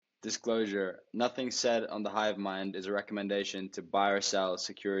Disclosure: nothing said on the Hive Mind is a recommendation to buy or sell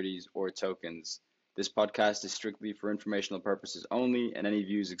securities or tokens. This podcast is strictly for informational purposes only, and any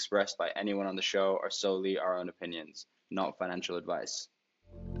views expressed by anyone on the show are solely our own opinions, not financial advice.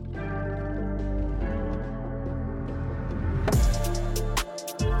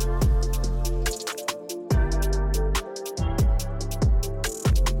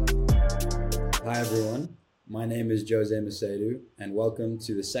 Hi everyone, my name is Jose Macedo, and welcome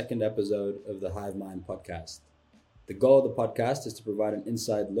to the second episode of the Hive Mind podcast. The goal of the podcast is to provide an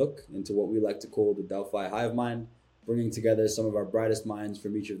inside look into what we like to call the Delphi Hive Mind, bringing together some of our brightest minds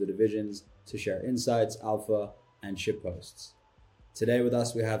from each of the divisions to share insights, alpha, and shitposts. Today with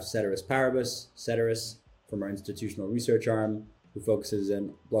us we have Ceteris Paribus, Ceteris, from our institutional research arm, who focuses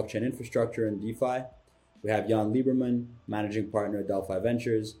on blockchain infrastructure and DeFi. We have Jan Lieberman, managing partner at Delphi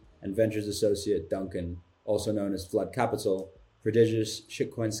Ventures, and Ventures Associate Duncan, also known as Flood Capital, prodigious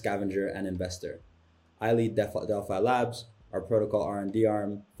shitcoin scavenger and investor. I lead Delphi Labs, our protocol R&D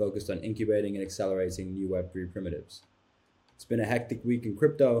arm, focused on incubating and accelerating new Web3 primitives. It's been a hectic week in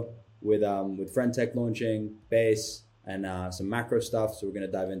crypto with Friendtech launching, Base, and some macro stuff, so we're going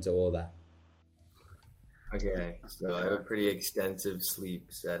to dive into all that. Okay, so I have a pretty extensive sleep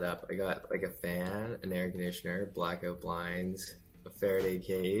setup. I got like a fan, an air conditioner, blackout blinds, a Faraday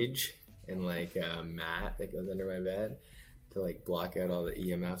cage, and like a mat that goes under my bed to like block out all the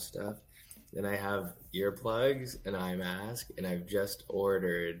EMF stuff. Then I have earplugs, an eye mask, and I've just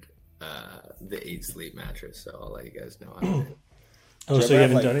ordered the 8 Sleep mattress, so I'll let you guys know how it is. Oh, so you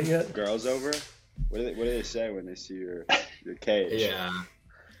haven't done it yet? Girls over? What do they say when they see your cage? Yeah.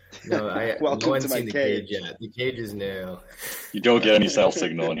 No, Welcome no one's to my seen the cage yet. The cage is new. You don't get any cell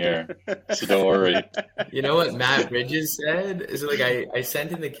signal in here, so don't worry. You know what Matt Bridges said? Is like I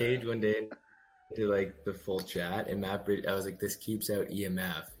sent in the cage one day to like the full chat, and Matt Bridges, I was like, "This keeps out EMF."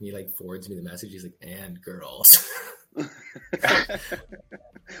 And he like forwards me the message. He's like, "And girls."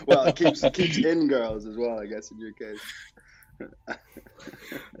 Well, it keeps in girls as well, I guess, in your case.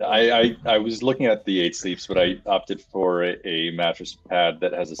 I was looking at the 8 Sleeps, but I opted for a mattress pad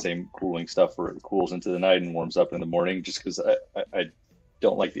that has the same cooling stuff where it cools into the night and warms up in the morning, just because I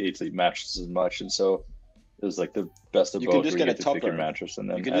don't like the 8 Sleep mattresses as much, and so it was like the best of both. You can just get a topper. topper. Your mattress and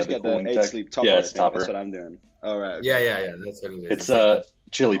then you can just get the 8 tech. Sleep topper. Yeah, it's topper. That's what I'm doing. All right. Okay. Yeah. That's what it is. It's a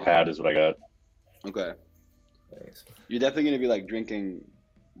chili pad is what I got. Okay. Thanks. You're definitely gonna be like drinking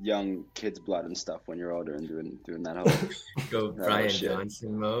young kids' blood and stuff when you're older and doing that whole Go that Brian whole shit.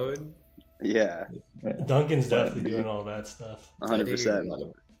 Johnson mode. Yeah, Duncan's definitely doing all that stuff.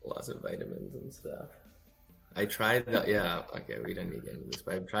 100%. Lots of vitamins and stuff. I tried that. Yeah, okay, we don't need to get into this,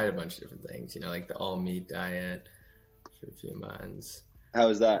 but I've tried a bunch of different things. You know, like the all meat diet for a few months. How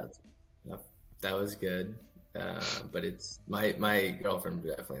was that? That was good. But it's my girlfriend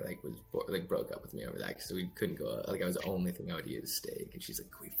definitely broke up with me over that because we couldn't go. Like, I was the only thing I would eat is steak, and she's like,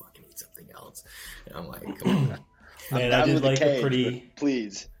 "Can we fucking eat something else?" And I'm like, "Come on." Man, I did like a pretty.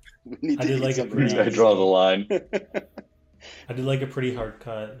 Please, we need to I did eat like a something pretty- I else. draw the line. I did like a pretty hard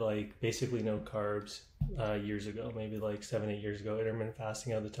cut, like basically no carbs, years ago, maybe like 7-8 years ago. Intermittent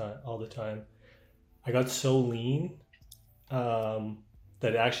fasting all the time. I got so lean that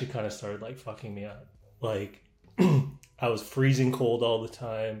it actually kind of started like fucking me up. Like I was freezing cold all the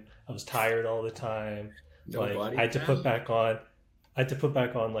time. I was tired all the time. I had to put back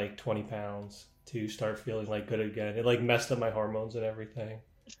on like 20 pounds to start feeling like good again. It like messed up my hormones and everything.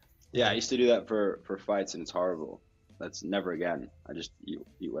 Yeah, I used to do that for fights, and it's horrible. That's never again. I just eat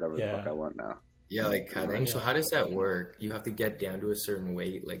whatever the fuck I want now. Yeah, like cutting. So how does that work? You have to get down to a certain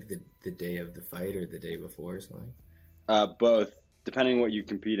weight, like the day of the fight or the day before or something? Both, depending on what you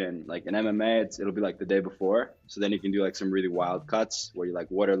compete in. Like in MMA, it'll be like the day before. So then you can do like some really wild cuts where you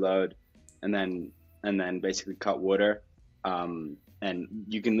like water load, and then basically cut water. And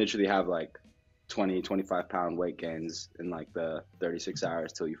you can literally have like 20-25 pound weight gains in like the 36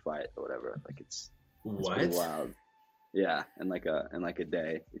 hours till you fight or whatever. Like it's pretty wild. Yeah, in like a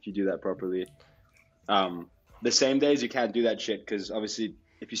day if you do that properly. The same days you can't do that shit because obviously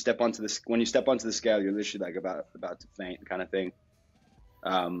if you step onto when you step onto the scale, you're literally like about to faint kind of thing.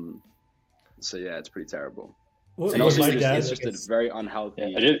 So yeah, it's pretty terrible. Well, and also it's just a very unhealthy.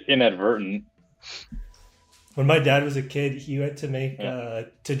 Yeah, I did inadvertent. When my dad was a kid, he had to make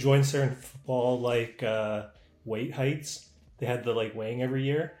to join certain football like weight heights. They had the like weighing every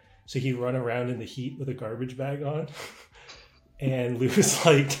year, so he'd run around in the heat with a garbage bag on and lose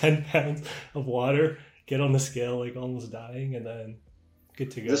like 10 pounds of water. Get on the scale like almost dying, and then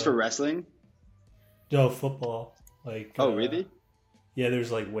good to go. Is this for wrestling? No, football. Like oh really? Yeah,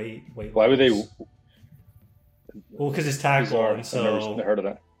 there's like weight. Why would they? Well, because it's tackle, and so I've never heard of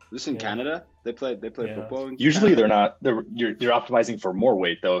that. This in Yeah. Canada? They play Yeah. football in Usually Canada? they're not. You're optimizing for more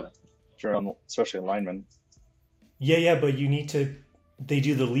weight though, especially in linemen. Yeah, but you need to. They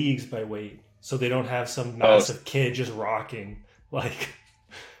do the leagues by weight, so they don't have some Oh, massive kid just rocking like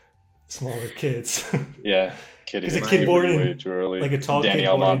smaller kids. yeah, kidding. Because a Might kid be born way in too early. like a tall Danny kid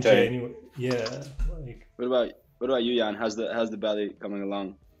born in Almonte. January. Yeah, like What about you, Jan? How's the belly coming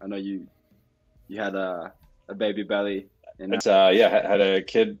along? I know you had a baby belly. It's had a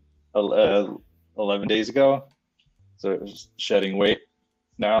kid 11 days ago, so it was shedding weight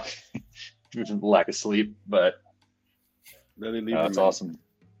now due to lack of sleep, but Really it's awesome.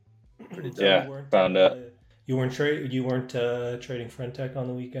 Pretty dope. Yeah, you weren't, found out. You weren't trading Frentech on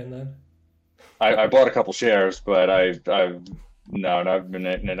the weekend then. I bought a couple shares, but I've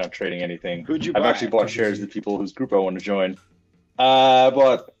not trading anything. Who'd you I've buy? actually bought shares of the people whose group I want to join.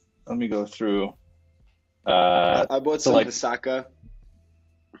 Let me go through. I bought some of the Saka.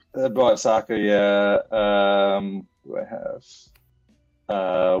 I bought Saka, yeah. Who do I have?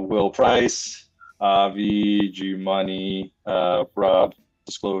 Will Price, Avi, G Money, Rob,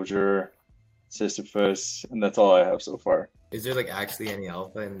 Disclosure, Sisyphus, and that's all I have so far. Is there like actually any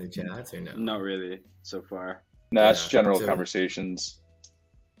alpha in the chats or no? Not really so far. No, it's Yeah, general so- conversations.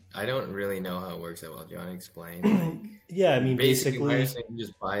 I don't really know how it works that well. Do you want to explain? Like, Yeah, I mean basically, why basically are saying you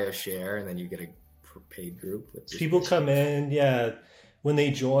just buy a share and then you get a paid group? With just people this come share? in, yeah. When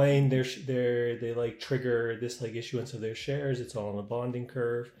they join, they like trigger this like issuance of their shares. It's all on the bonding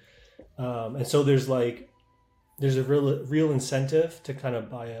curve, and so there's a real incentive to kind of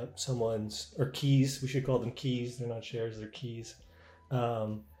buy up someone's or keys. We should call them keys. They're not shares; they're keys.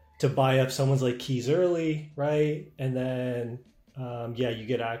 To buy up someone's like keys early, right? And then you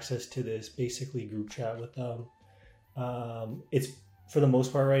get access to this basically group chat with them. It's for the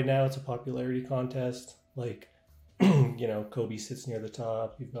most part right now, it's a popularity contest. Like, Kobe sits near the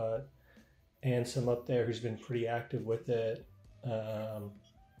top. You've got Ansem up there who's been pretty active with it.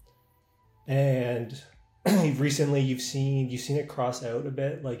 And recently you've seen it cross out a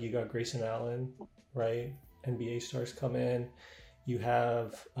bit. Like you got Grayson Allen, right? NBA stars come in. You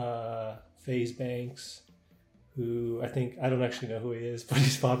have FaZe Banks, who I don't actually know who he is, but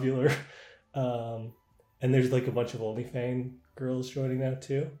he's popular. And there's like a bunch of OnlyFans girls joining now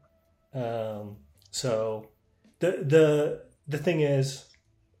too. So the thing is,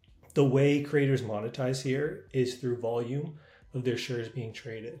 the way creators monetize here is through volume of their shares being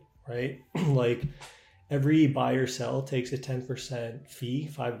traded, right? Like every buy or sell takes a 10% fee.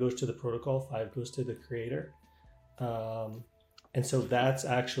 5 goes to the protocol, 5 goes to the creator. And so that's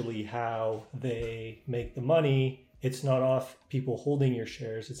actually how they make the money. It's not off people holding your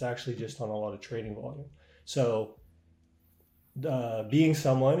shares. It's actually just on a lot of trading volume. So being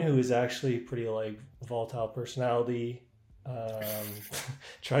someone who is actually pretty like volatile personality,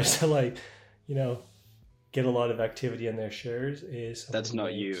 tries to get a lot of activity in their shares is That's someone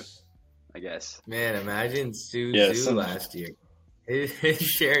not who you. makes- I guess. Man, imagine Suzu Yeah, last year. His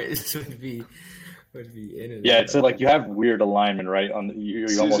shares would be in it. Yeah, it's like you have weird alignment, right? You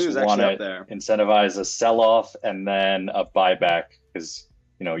Suzu's almost actually want up to there. incentivize a sell-off and then a buyback because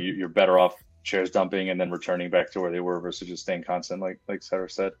you're better off shares dumping and then returning back to where they were versus just staying constant, like Sarah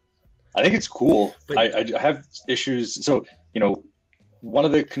said. I think it's cool. But- I have issues. So one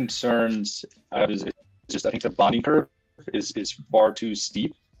of the concerns I have is just I think the bonding curve is far too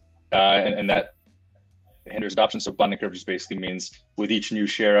steep, and that hinders adoption. So bonding curve just basically means with each new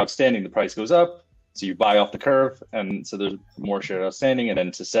share outstanding, the price goes up. So you buy off the curve, and so there's more shares outstanding, and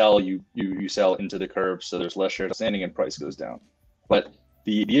then to sell, you sell into the curve, so there's less shares outstanding, and price goes down. But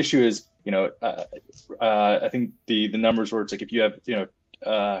the issue is, I think the numbers where it's like if you have,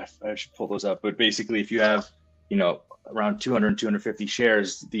 I should pull those up, but basically if you have, around 200, 250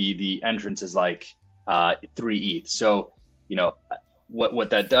 shares, the entrance is like 3 ETH. So, what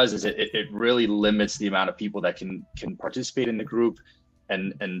that does is it really limits the amount of people that can participate in the group.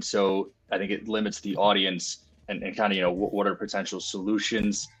 And so I think it limits the audience and kind of, what are potential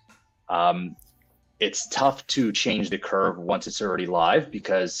solutions. It's tough to change the curve once it's already live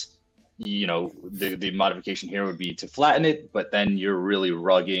because, the modification here would be to flatten it, but then you're really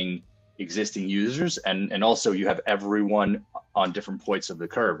rugging existing users. And also you have everyone on different points of the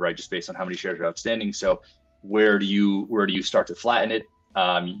curve, right? Just based on how many shares are outstanding. So where do you start to flatten it?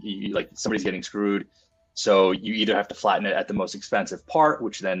 Like somebody's getting screwed. So you either have to flatten it at the most expensive part,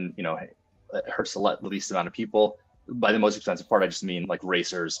 which then, it hurts the least amount of people. By the most expensive part, I just mean like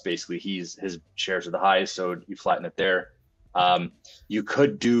racers. Basically, his shares are the highest, so you flatten it there. You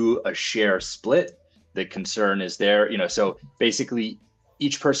could do a share split. The concern is there, so basically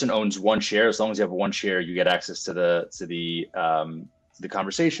each person owns one share. As long as you have one share, you get access to the the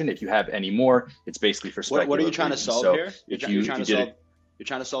conversation. If you have any more, it's basically for speculative What are you trying to reasons. solve So here? if You're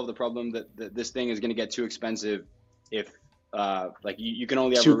trying to solve the problem that this thing is going to get too expensive if like you can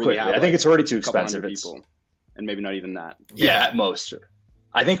only ever too really quickly, have I like, think it's already too a couple expensive. hundred people, and maybe not even that. Yeah, at most.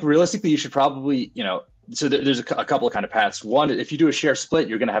 I think realistically, you should probably, so there's a couple of kind of paths. One, if you do a share split,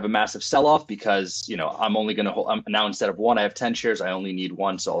 you're going to have a massive sell-off because, I'm only going to hold, now instead of one, I have 10 shares. I only need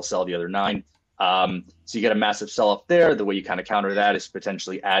one, so I'll sell the other 9. So you get a massive sell-off there. The way you kind of counter that is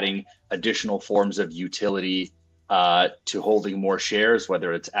potentially adding additional forms of utility to holding more shares,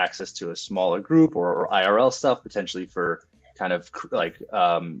 whether it's access to a smaller group or IRL stuff, potentially for kind of like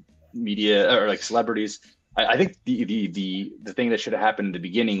media or like celebrities. I think the thing that should have happened in the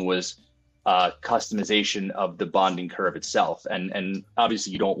beginning was customization of the bonding curve itself. And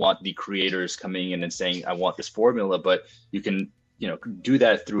obviously you don't want the creators coming in and saying, I want this formula, but you can, do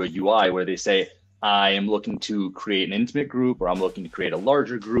that through a UI where they say, I am looking to create an intimate group, or I'm looking to create a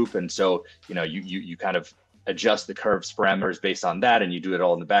larger group. And so, you kind of adjust the curves parameters based on that, and you do it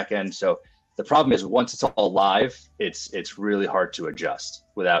all in the back end. So the problem is once it's all live, it's really hard to adjust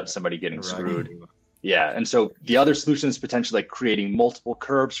without somebody getting screwed. Yeah. And so the other solution is potentially like creating multiple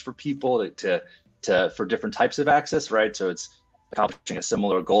curves for people for different types of access, right? So it's accomplishing a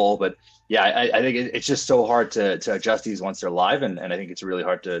similar goal. But yeah, I think it's just so hard to adjust these once they're live. And I think it's really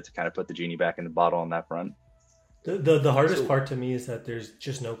hard to kind of put the genie back in the bottle on that front. The hardest part to me is that there's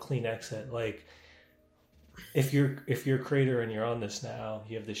just no clean exit. Like if you're a creator and you're on this now,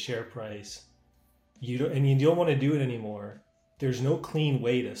 you have the share price, you don't want to do it anymore. There's no clean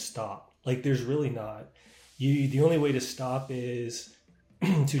way to stop. Like there's really not. The only way to stop is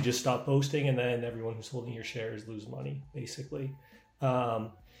to just stop posting, and then everyone who's holding your shares lose money, basically.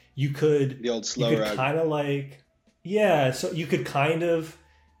 You could the old slow route. Kind of like, yeah. So you could kind of.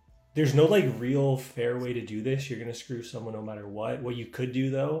 There's no like real fair way to do this. You're gonna screw someone no matter what. What you could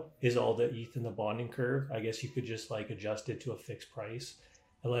do though is all the ETH in the bonding curve. I guess you could just like adjust it to a fixed price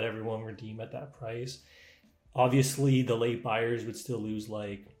and let everyone redeem at that price. Obviously, the late buyers would still lose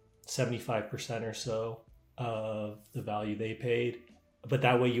like 75% or so of the value they paid, but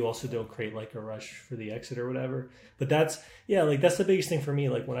that way you also don't create like a rush for the exit or whatever. But that's the biggest thing for me.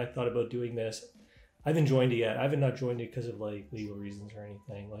 Like when I thought about doing this, I haven't joined it yet. I haven't not joined it because of like legal reasons or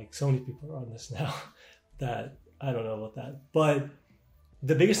anything. Like so many people are on this now that I don't know about that. But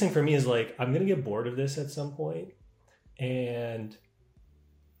the biggest thing for me is like I'm gonna get bored of this at some point, and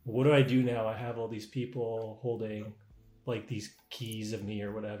what do I do now? I have all these people holding like these keys of me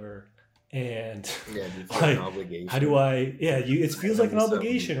or whatever, and an obligation. How do I? Yeah, it feels like an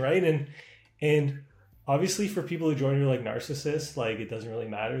obligation, right? And obviously for people who join you like narcissists, like it doesn't really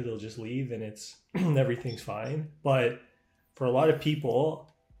matter; they'll just leave and it's everything's fine. But for a lot of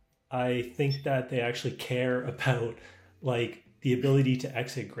people, I think that they actually care about like the ability to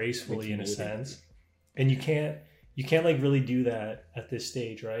exit gracefully in a sense, and you can't like really do that at this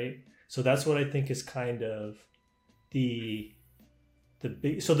stage, right? So that's what I think is kind of the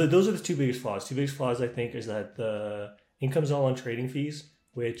big. So those are the two biggest flaws. Two biggest flaws I think is that the income's all on trading fees,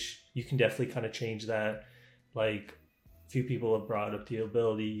 which you can definitely kind of change that. Like a few people have brought up the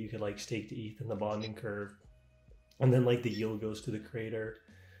ability you could like stake the ETH in the bonding curve, and then like the yield goes to the creator.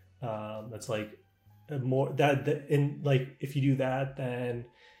 That's like more that and like if you do that, then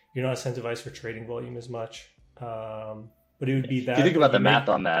you're not incentivized for trading volume as much. But it would be that. If you think about the math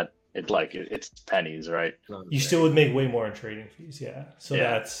on that, it's pennies, right? You still would make way more in trading fees, yeah. So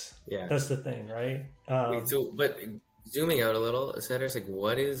that's the thing, right? But zooming out a little, Cedric's like,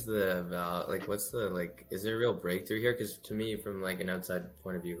 what is the like? What's the like? Is there a real breakthrough here? Because to me, from like an outside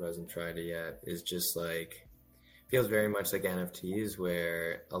point of view, who hasn't tried it yet, is just like feels very much like NFTs,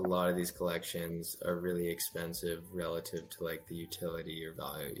 where a lot of these collections are really expensive relative to like the utility or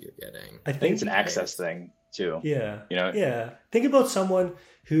value you're getting. I think it's an access thing too. Yeah. Yeah. Think about someone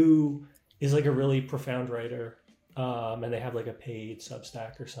who is like a really profound writer, and they have like a paid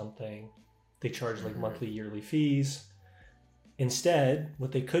Substack or something. They charge like monthly, yearly fees. Instead,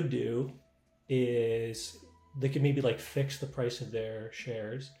 what they could do is they could maybe like fix the price of their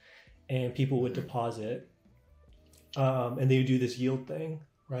shares, and people would deposit, and they would do this yield thing,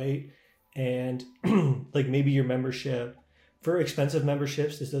 right? And like maybe your membership, for expensive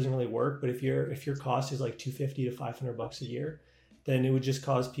memberships, this doesn't really work. But if your cost is like $250 to $500 a year, then it would just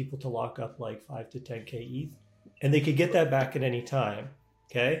cause people to lock up like 5 to 10K ETH, and they could get that back at any time.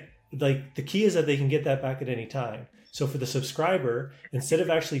 Okay, like the key is that they can get that back at any time. So for the subscriber, instead of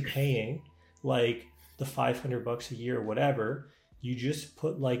actually paying like the $500 a year or whatever, you just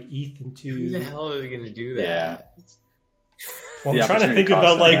put like ETH into. Who the hell are they going to do that? Yeah. Well, The I'm trying to opportunity think about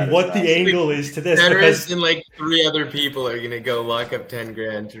cost of that like is what the massive. angle is to this. Generous Because, and like 3 other people are gonna go lock up 10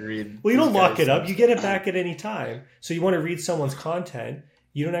 grand to read. well, you this don't lock guy's it up. stuff. You get it back at any time. So you want to read someone's content.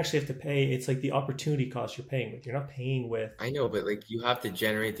 You don't actually have to pay. It's like the opportunity cost you're paying with. You're not paying with. I know, but like you have to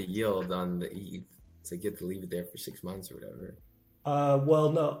generate the yield on the ETH. It's like you have to leave it there for 6 months or whatever.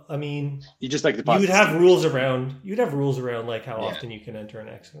 Well, no. I mean, You just like you'd deposit. have rules around. You'd have rules around like how Yeah. often you can enter and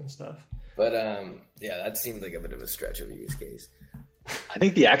exit and stuff. But yeah, that seems like a bit of a stretch of a use case. I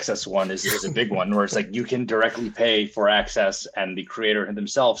think the access one is a big one where it's like you can directly pay for access, and the creator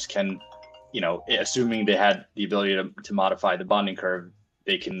themselves can, assuming they had the ability to modify the bonding curve,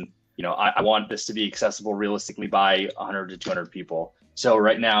 they can, I want this to be accessible realistically by 100 to 200 people. So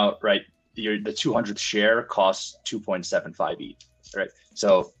right now, right, the 200th share costs 2.75 ETH, right?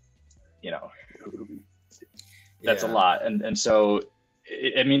 So, that's a lot. And so,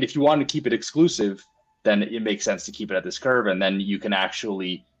 I mean, if you want to keep it exclusive, then it makes sense to keep it at this curve, and then you can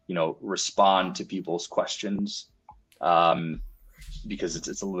actually, respond to people's questions, because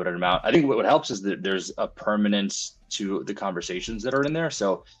it's a limited amount. I think what helps is that there's a permanence to the conversations that are in there.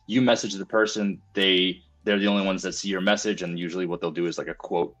 So you message the person, they're the only ones that see your message, and usually what they'll do is like a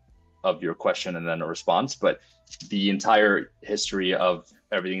quote of your question and then a response. But the entire history of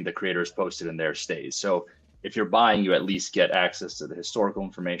everything the creators posted in there stays. So if you're buying, you at least get access to the historical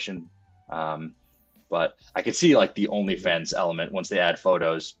information. But I could see like the OnlyFans element once they add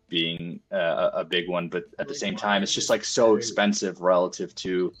photos being a big one. But at the same time, it's just like so expensive relative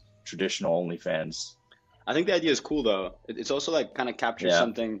to traditional OnlyFans. I think the idea is cool though. It's also like kind of captures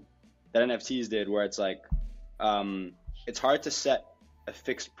something that NFTs did, where it's like, it's hard to set a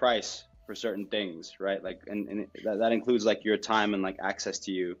fixed price for certain things, right? Like, and that includes like your time and like access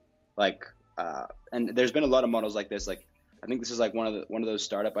to you, like, and there's been a lot of models like this. Like, I think this is like one of those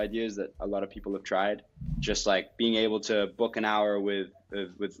startup ideas that a lot of people have tried. Just like being able to book an hour with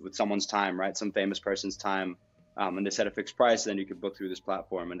someone's time, right? Some famous person's time, and they set a fixed price. Then you could book through this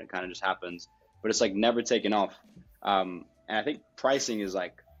platform, and it kind of just happens. But it's like never taken off. And I think pricing is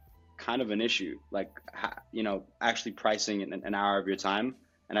like kind of an issue, like, actually pricing an hour of your time.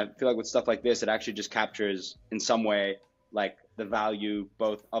 And I feel like with stuff like this, it actually just captures in some way like the value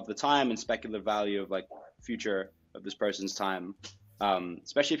both of the time and speculative value of like future of this person's time,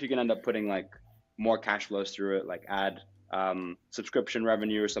 especially if you can end up putting like more cash flows through it, like add subscription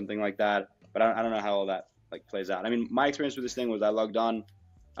revenue or something like that. But I don't know how all that like plays out. I mean, my experience with this thing was I logged on,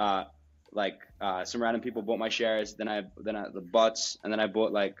 some random people bought my shares, then I the bots, and then I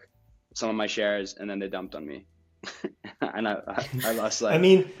bought like some of my shares, and then they dumped on me. And I lost like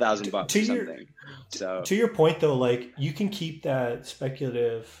 $1,000 or something. So to your point though, like you can keep that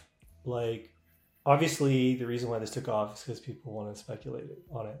speculative, like obviously the reason why this took off is because people want to speculate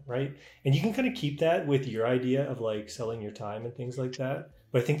on it, right? And you can kind of keep that with your idea of like selling your time and things like that.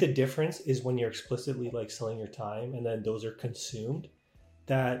 But I think the difference is when you're explicitly like selling your time and then those are consumed,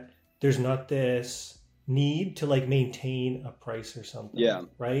 that there's not this need to like maintain a price or something,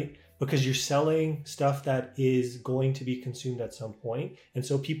 right? Because you're selling stuff that is going to be consumed at some point. And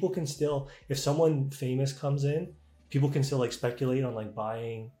so people can still, if someone famous comes in, people can still like speculate on like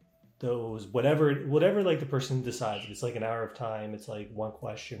buying those, whatever like the person decides. It's like an hour of time, it's like one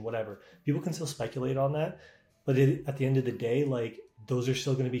question, whatever. People can still speculate on that. But at the end of the day, like those are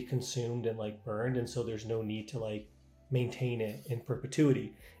still going to be consumed and like burned. And so there's no need to like maintain it in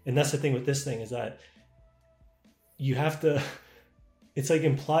perpetuity. And that's the thing with this thing is that you have to, it's like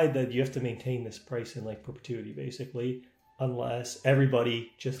implied that you have to maintain this price in like perpetuity basically, unless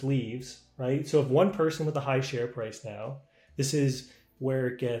everybody just leaves, right? So if one person with a high share price now, this is where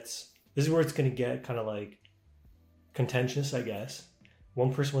it's going to get kind of like contentious, I guess.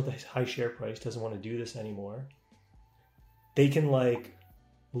 One person with a high share price doesn't want to do this anymore. They can like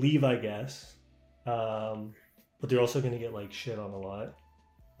leave, I guess. But they're also going to get like shit on a lot.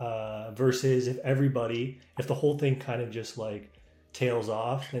 Versus if the whole thing kind of just like tails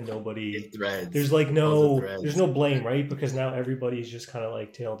off and nobody, there's like there's no blame, right? Because now everybody's just kind of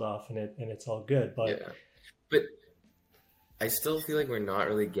like tailed off and it's all good. But I still feel like we're not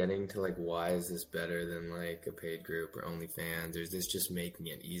really getting to like, why is this better than like a paid group or OnlyFans? Or is this just making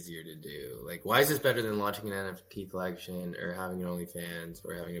it easier to do? Like, why is this better than launching an NFT collection or having an OnlyFans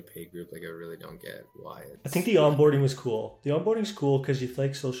or having a paid group? Like, I really don't get why. I think the onboarding was cool. The onboarding's cool because you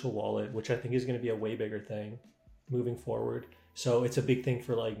like social wallet, which I think is going to be a way bigger thing moving forward. So it's a big thing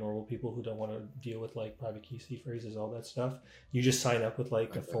for like normal people who don't want to deal with like private key seed phrases, all that stuff. You just sign up with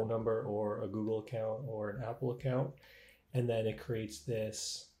like a phone number or a Google account or an Apple account. And then it creates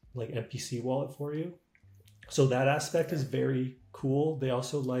this like MPC wallet for you. So that aspect is very cool. They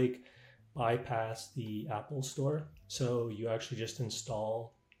also like bypass the Apple Store. So you actually just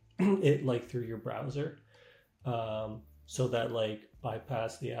install it like through your browser. So that like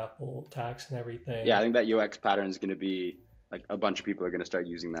bypass the Apple tax and everything. Yeah, I think that UX pattern is going to be like a bunch of people are going to start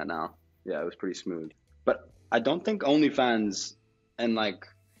using that now. Yeah, it was pretty smooth. But I don't think OnlyFans and like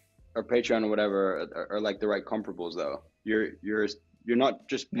or Patreon or whatever are like the right comparables though. You're not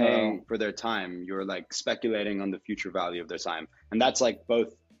just paying for their time. You're like speculating on the future value of their time, and that's like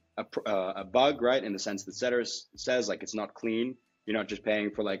both a bug, right? In the sense that Setter says like it's not clean. You're not just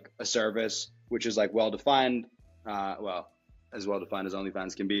paying for like a service which is like well defined, well as well defined as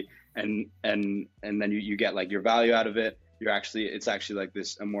OnlyFans can be, and then you get like your value out of it. It's actually like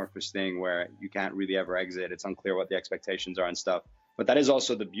this amorphous thing where you can't really ever exit. It's unclear what the expectations are and stuff. But that is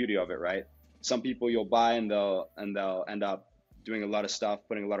also the beauty of it, right? Some people you'll buy and they'll end up doing a lot of stuff,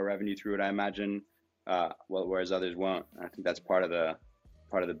 putting a lot of revenue through it, I imagine. Whereas others won't. I think that's part of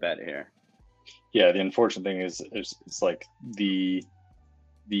the bet here. Yeah, the unfortunate thing is it's like the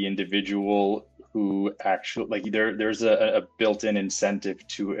individual who actually like there's a built-in incentive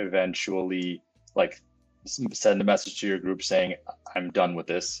to eventually like send a message to your group saying I'm done with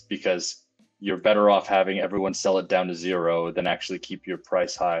this, because you're better off having everyone sell it down to zero than actually keep your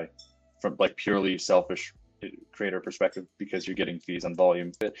price high from like purely selfish creator perspective, because you're getting fees on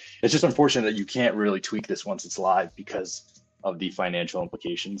volume. It's just unfortunate that you can't really tweak this once it's live because of the financial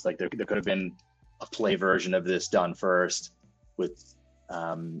implications. Like there could have been a play version of this done first with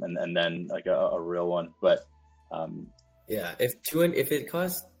and then like a real one. But yeah, if it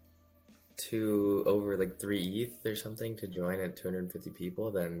costs to over like 3 ETH or something to join at 250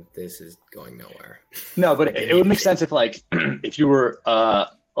 people, then this is going nowhere. No, but it would make sense if like if you were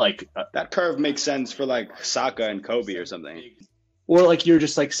that curve makes sense for like Saka and Kobe or something. Or like you're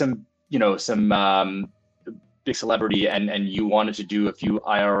just like some big celebrity and you wanted to do a few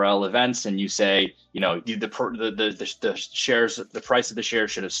IRL events, and you say, the shares, the price of the share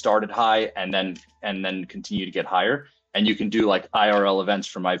should have started high and then continue to get higher. And you can do like IRL events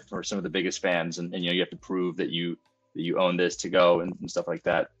for some of the biggest fans, and you have to prove that you own this to go and stuff like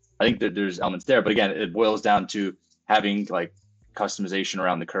that. I think that there's elements there, but again, it boils down to having like customization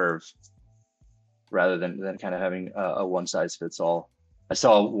around the curve rather than kind of having a one size fits all. I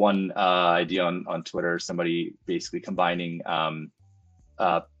saw one idea on Twitter, somebody basically combining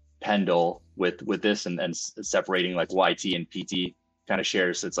Pendle with this and separating like YT and PT kind of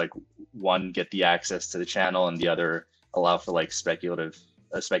shares. So it's like one get the access to the channel and the other allow for like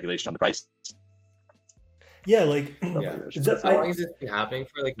speculation on the price. Yeah, like how long has this been happening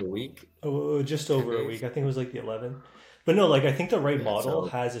for? Like a week? Oh, just over a week. I think it was like the 11th. But no, like I think the right model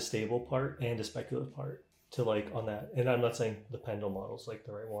has a stable part and a speculative part to like on that. And I'm not saying the Pendle model is like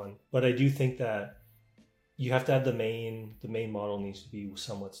the right one, but I do think that you have to have the main model needs to be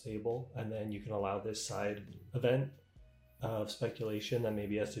somewhat stable, and then you can allow this side event of speculation that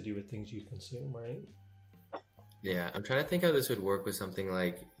maybe has to do with things you consume, right? Yeah, I'm trying to think how this would work with something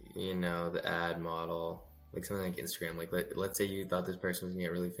like, the ad model, like something like Instagram. Like let's say you thought this person was gonna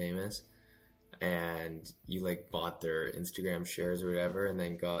get really famous, and you like bought their Instagram shares or whatever, and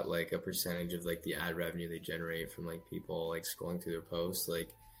then got like a percentage of like the ad revenue they generate from like people like scrolling through their posts. Like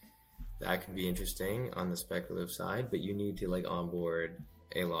that could be interesting on the speculative side, but you need to like onboard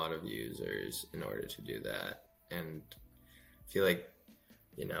a lot of users in order to do that. And I feel like,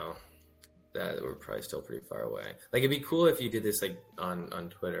 that we're probably still pretty far away. Like it'd be cool if you did this like on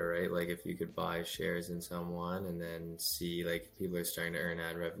Twitter, right? Like if you could buy shares in someone and then see like people are starting to earn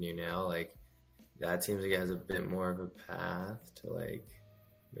ad revenue now, like that seems like it has a bit more of a path to like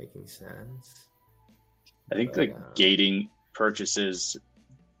making sense. I think like gating purchases,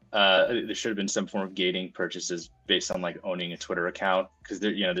 there should have been some form of gating purchases based on like owning a Twitter account, because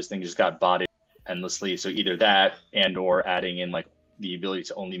this thing just got botted endlessly. So either that and or adding in like the ability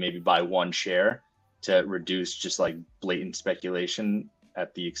to only maybe buy one share to reduce just like blatant speculation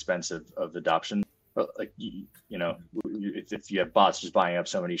at the expense of adoption. But like if you have bots just buying up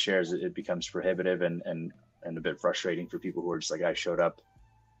so many shares, it becomes prohibitive and a bit frustrating for people who are just like, I showed up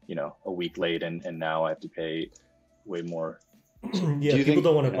a week late and now I have to pay way more. Yeah, people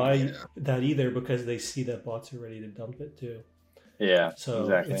don't want to buy that either because they see that bots are ready to dump it too. Yeah, so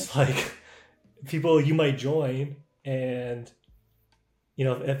exactly. It's like people you might join, and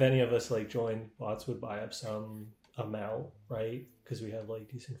if any of us like join, bots would buy up some amount, right? Because we have like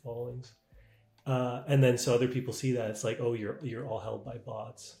decent followings, and then so other people see that it's like, oh, you're all held by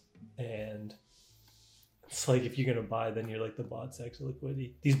bots, and it's like if you're gonna buy, then you're like the bot's extra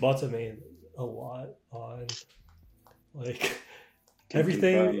liquidity. These bots have made a lot on like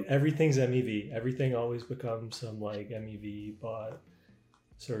everything's MEV. Everything always becomes some like MEV bot.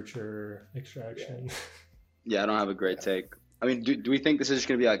 searcher extraction. Yeah, I don't have a great take. I mean, do we think this is just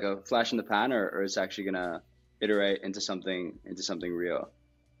going to be like a flash in the pan, or is it actually going to iterate into something real?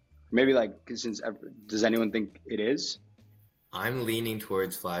 Maybe like, 'cause does anyone think it is? I'm leaning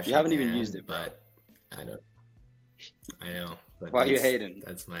towards Flash. You haven't even used it, bro. but I know. But Why are you hating?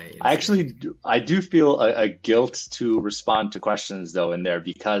 That's my instinct. I do feel a guilt to respond to questions though in there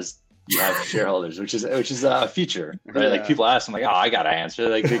because you have shareholders, which is a feature, right? Yeah. Like people ask, I'm like, oh, I gotta answer.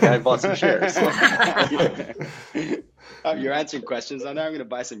 Like the guy bought some shares. Oh, you're answering questions on there. I'm going to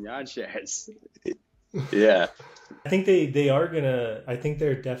buy some Yan shares. Yeah. I think they are gonna. I think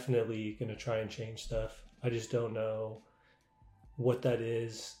they're definitely gonna try and change stuff. I just don't know what that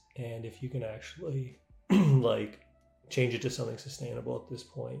is, and if you can actually like change it to something sustainable at this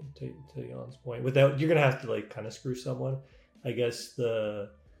point. To Jan's point, without you're gonna have to like kind of screw someone. I guess the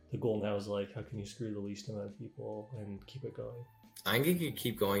goal now is like how can you screw the least amount of people and keep it going. I think you could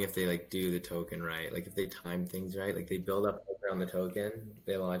keep going if they like do the token right. Like if they time things right, like they build up on the token,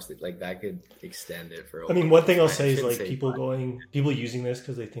 they launch it, like that could extend it for a I mean, while. one thing I'll say is shouldn't like say people using this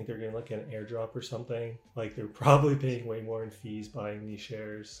because they think they're getting like an airdrop or something. Like they're probably paying way more in fees buying these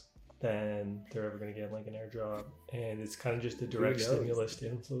shares than they're ever going to get like an airdrop, and it's kind of just a direct knows? stimulus to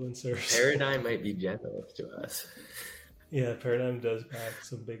influencers. Paradigm might be generous to us. Yeah, Paradigm does back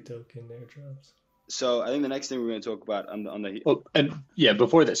some big token airdrops. So I think the next thing we're going to talk about on the Well, and yeah,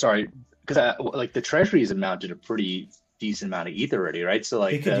 before that, sorry, because like the treasuries have mounted a pretty decent amount of ETH already, right? So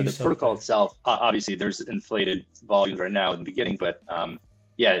like the protocol itself, obviously there's inflated volumes right now in the beginning, but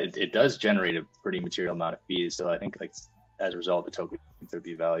yeah, it does generate a pretty material amount of fees. So I think like as a result, the token would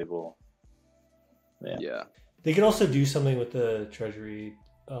be valuable. yeah. They could also do something with the treasury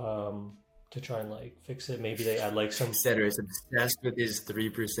to try and like fix it. Maybe they add like some. Cetera is obsessed with his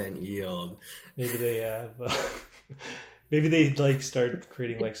 3% yield. Maybe they have. Maybe they like start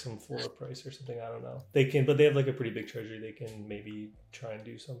creating like some floor price or something. I don't know. They can, but they have like a pretty big treasury. They can maybe try and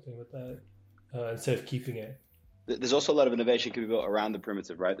do something with that instead of keeping it. There's also a lot of innovation can be built around the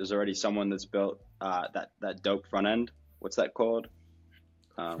primitive, right? There's already someone that's built that dope front end. What's that called?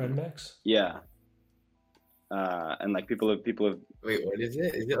 Redmax? Yeah. And like people have Wait, what is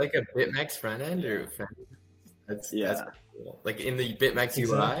it? Is it like a BitMEX front end or front end? That's cool. Like in the BitMEX UI?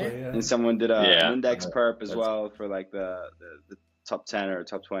 Exactly, yeah. and someone did an index perp as That's well for like the top 10 or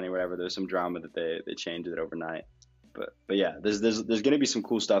top 20, whatever. There's some drama that they changed it overnight. But yeah, there's going to be some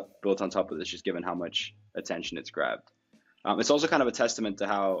cool stuff built on top of this, just given how much attention it's grabbed. It's also kind of a testament to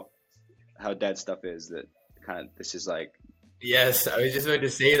how dead stuff is, that kind of this is like. Yes, I was just about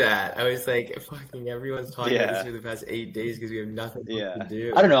to say that. I was like, fucking everyone's talking about this for the past 8 days because we have nothing to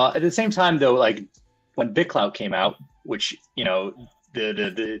do. I don't know. At the same time, though, like when BitClout came out, which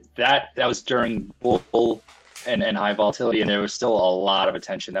that was during bull and high volatility, and there was still a lot of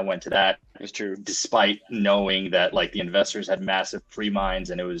attention that went to that. It's true, despite knowing that like the investors had massive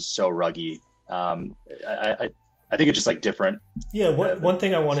pre-mines and it was so ruggy. I think it's just like different. Yeah, one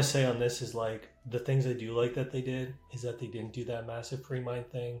thing I want to say on this is like the things I do like that they did is that they didn't do that massive pre-mine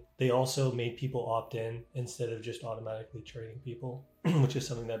thing. They also made people opt in instead of just automatically trading people, which is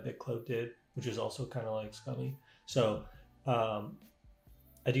something that BitClout did, which is also kind of like scummy. So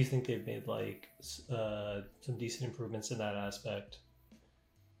I do think they've made like some decent improvements in that aspect.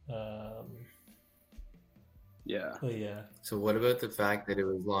 Yeah. But yeah. So what about the fact that it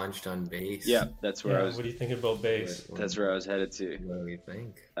was launched on Base? Yeah, that's where I was. What do you think about Base? That's where I was headed to. What do you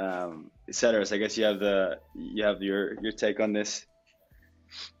think? Cetera, I guess you have your take on this.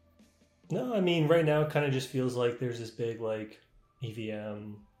 No, I mean right now it kind of just feels like there's this big like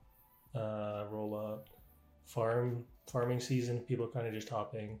EVM roll up farming season. People are kind of just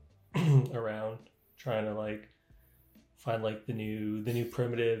hopping around trying to like find like the new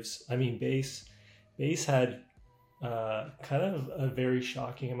primitives. I mean Base had kind of a very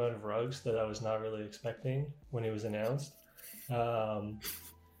shocking amount of rugs that I was not really expecting when it was announced.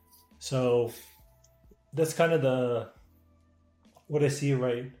 So that's kind of what I see,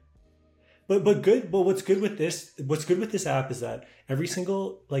 right? But what's good with this app is that every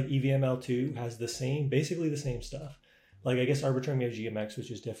single like EVM L2 has basically the same stuff. Like I guess Arbitrum you have GMX,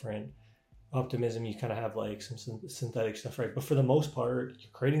 which is different. Optimism, you kind of have like some synthetic stuff, right? But for the most part, you're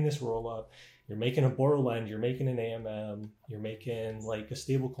creating this roll up. You're making a Borrowland, you're making an AMM, you're making like a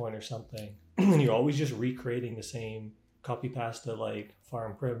stable coin or something. And you're always just recreating the same copy pasta like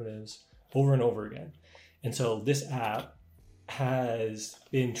farm primitives over and over again. And so this app has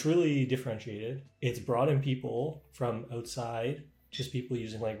been truly differentiated. It's brought in people from outside, just people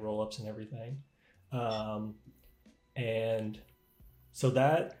using like roll-ups and everything. And so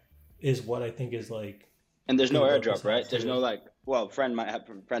that is what I think is like And there's no Good about airdrop, this right? app, There's too. no like, well,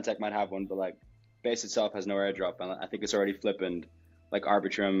 Friendtech might have one, but like Base itself has no airdrop, and I think it's already flipping like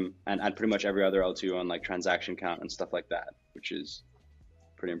Arbitrum and pretty much every other L2 on like transaction count and stuff like that, which is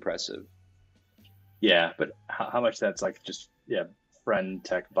pretty impressive. Yeah, but how much that's like just friend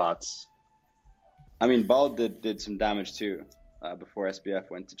tech bots. I mean, Bald did some damage too before SBF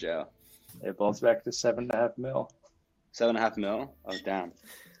went to jail. It falls back to 7.5 mil. 7.5 mil? Oh damn.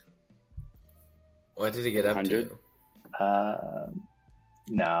 What did it get up 100? to?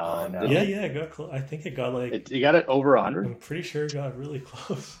 No. Yeah, it got close. I think it got like. You got it over 100. I'm pretty sure it got really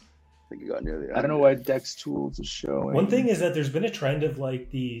close. I think it got nearly 100. I don't know why Dex Tools is showing. One thing is that there's been a trend of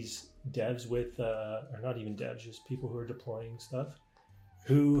like these devs with, or not even devs, just people who are deploying stuff,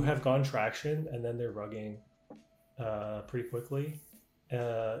 who have gone traction and then they're rugging pretty quickly,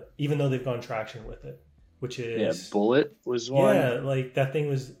 even though they've gone traction with it, which is Bullet was one. Yeah, like that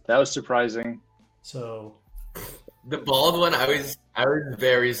was surprising. So The bald one, I was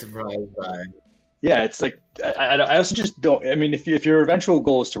very surprised by. Yeah, it's like I also just don't. I mean, if your eventual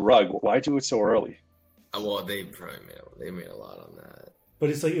goal is to rug, why do it so early? Well, they probably made a lot on that. but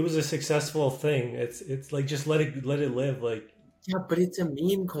it's like it was a successful thing. It's like just let it live. Like Yeah, but it's a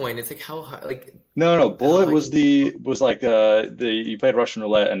meme coin. It's like how high, like No. Bullet was like you played Russian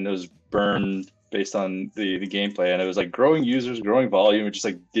roulette and it was burned based on the gameplay, and it was like growing users, growing volume. It just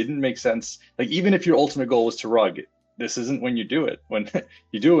like didn't make sense. Like even if your ultimate goal was to rug, this isn't when you do it. When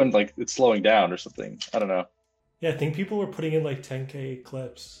you do it when like it's slowing down or something. I don't know. yeah, I think people were putting in like 10K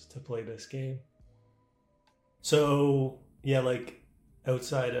clips to play this game. So yeah, like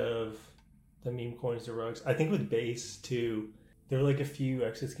outside of the meme coins to rugs, I think with Base too, there were like a few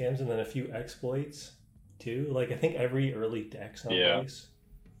exit scams and then a few exploits too. Like I think every early dex on Base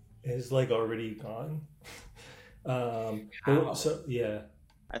is like already gone. So yeah,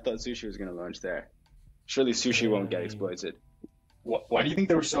 I thought Sushi was going to launch there. Surely Sushi won't get exploited. Why do you think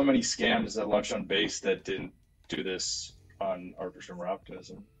there were so many scams that launched on Base that didn't do this on Arbitrum or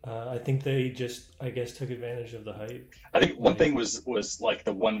Optimism? I think they just, I guess, took advantage of the hype. I think one thing was like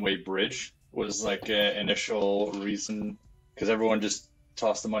the one-way bridge was like an initial reason, because everyone just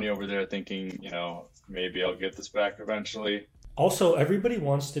tossed the money over there thinking, maybe I'll get this back eventually. Also, everybody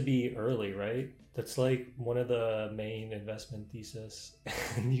wants to be early, right? That's like one of the main investment thesis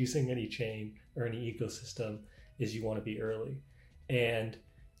in using any chain or any ecosystem is you want to be early. And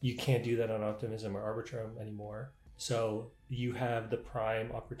you can't do that on Optimism or Arbitrum anymore. So you have the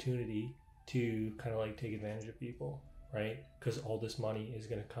prime opportunity to kind of like take advantage of people, right? Because all this money is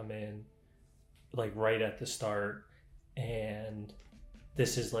going to come in like right at the start. And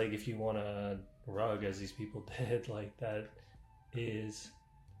this is like, if you want to rug as these people did, like that is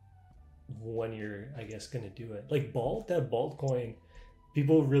when you're, I guess, going to do it. Like that Balt coin,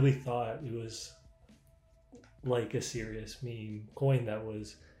 people really thought it was like a serious meme coin that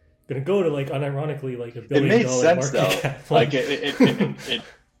was going to go to like unironically like $1 billion. It made sense market though. cap. Like it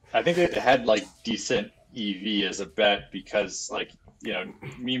I think it had like decent EV as a bet because like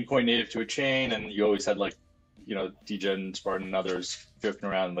meme coin native to a chain, and you always had like Degen, Spartan, and others drifting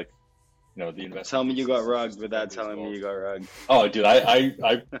around like the investment. Tell me you got rugged without telling me you got rugged. Oh, dude,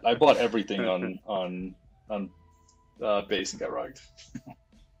 I bought everything on Base and got rugged.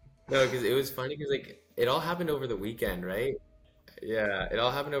 No, because it was funny because like it all happened over the weekend, right? Yeah, it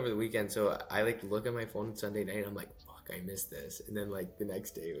all happened over the weekend. So I like look at my phone Sunday night. I'm like, fuck, I missed this. And then like the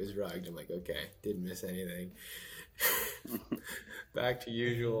next day it was rugged. I'm like, okay, didn't miss anything. Back to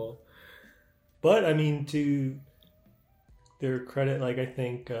usual. But I mean, to their credit, like I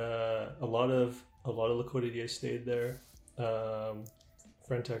think a lot of liquidity has stayed there.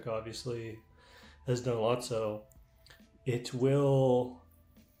 Friendtech obviously has done a lot, so it will.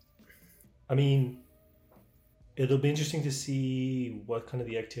 I mean, it'll be interesting to see what kind of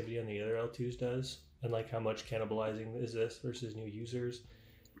the activity on the other L2s does, and like how much cannibalizing is this versus new users.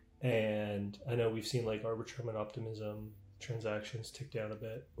 And I know we've seen like Arbitrum and Optimism transactions tick down a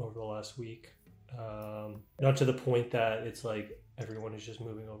bit over the last week. Not to the point that it's like everyone is just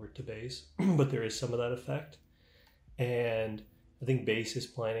moving over to Base, but there is some of that effect. And I think Base is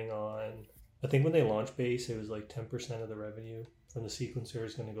planning on, I think when they launched Base, it was like 10% of the revenue from the sequencer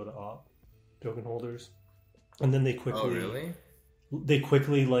is going to go to token holders. And then they quickly,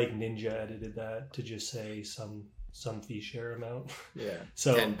 like ninja edited that to just say some fee share amount. Yeah.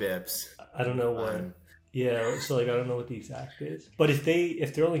 So 10 bips. I don't know what. Yeah, so like I don't know what the exact is, but if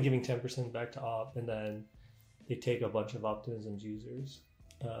they're only giving 10% back to Op and then they take a bunch of Optimism's users,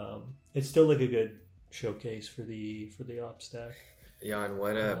 it's still like a good showcase for the Op stack. Jan,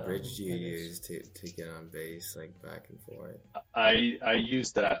 what bridge do you use to get on Base like back and forth? I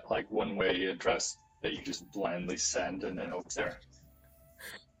use that like one way address that you just blindly send and then hope there.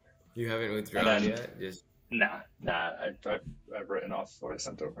 You haven't withdrawn then- yet? Just Nah, I've written off what I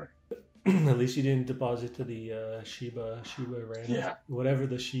sent over. At least you didn't deposit to the Shiba random. Yeah. Whatever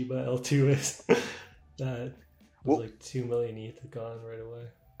the Shiba L2 is. That was Well- like 2 million ETH gone right away.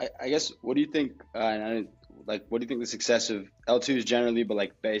 I guess, what do you think, what do you think the success of L2s generally, but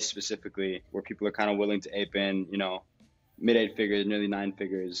like base specifically, where people are kind of willing to ape in, mid 8 figures, nearly 9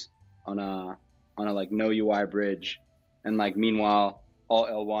 figures on a like no UI bridge, and like meanwhile all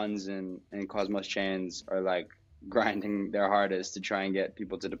L1s and Cosmos chains are like grinding their hardest to try and get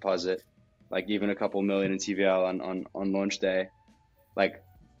people to deposit like even a couple million in TVL on launch day. Like,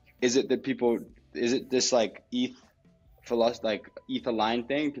 is it this like ETH philosophy, like ETH aligned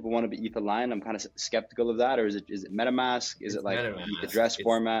thing? People want to be ETH aligned. I'm kind of skeptical of that. Or is it MetaMask? Is it like MetaMask. ETH address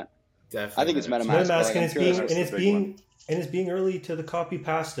format? definitely. I think it's MetaMask. MetaMask. MetaMask, but, like, and I'm curious. it's being early to the copy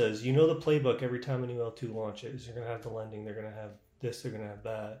pastas. You know the playbook every time a new L2 launches. You're gonna have the lending. They're gonna have this. They're gonna have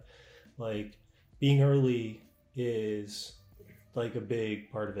that. Like, being early is like a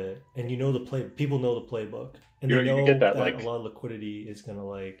big part of it, and you know the play. People know the playbook, and You they know get that, that like- a lot of liquidity is gonna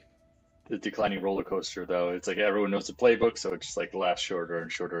like. The declining roller coaster, though, it's like everyone knows the playbook, so it's just like lasts shorter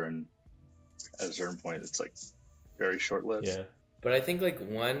and shorter, and at a certain point, it's like very short lived. Yeah, But I think like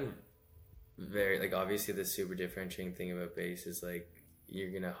one very like obviously the super differentiating thing about base is like you're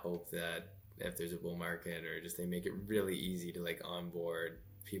gonna hope that if there's a bull market or just they make it really easy to like onboard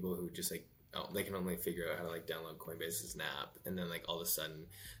people who just like they can only figure out how to like download Coinbase as an app, and then like all of a sudden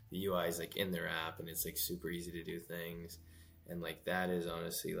the UI is like in their app and it's like super easy to do things, and like that is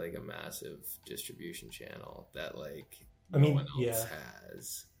honestly like a massive distribution channel that like I mean, one else yeah.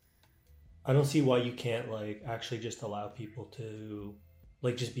 has. I don't see why you can't like actually just allow people to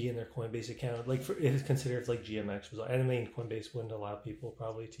like just be in their Coinbase account. Like, for it is considered if like GMX was, I mean, Coinbase wouldn't allow people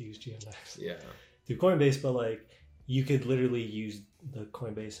probably to use GMX Yeah. through Coinbase, but like you could literally use the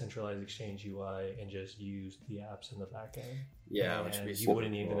Coinbase centralized exchange UI and just use the apps in the back end. Yeah, which And would be you super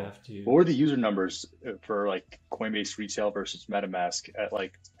wouldn't even cool. have to. What were the user numbers for like Coinbase retail versus MetaMask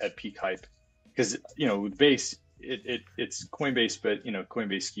at peak hype? Because with base it's Coinbase, but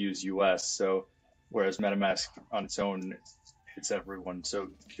Coinbase skews US, so whereas MetaMask on its own, it's everyone. So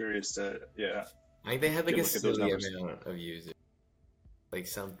curious to I think they had like Yeah, a look at those silly numbers. amount of users, like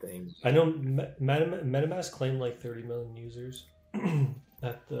something. I know MetaMask claimed like 30 million users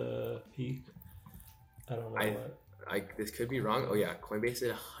at the peak. I don't know what. This could be wrong. Oh yeah, Coinbase had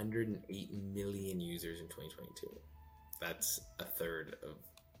 108 million users in 2022. That's a third of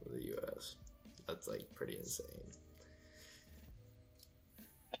the US. That's like pretty insane.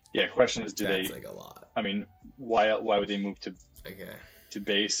 Yeah, question is, That's like a lot. I mean, why would they move Okay. to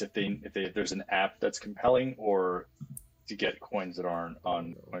base if there's an app that's compelling, or to get coins that aren't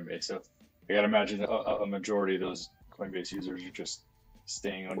on Coinbase? So I gotta imagine a majority of those Coinbase users are just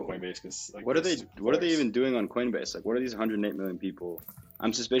staying on Coinbase because like What are they even doing on Coinbase? Like, what are these 108 million people?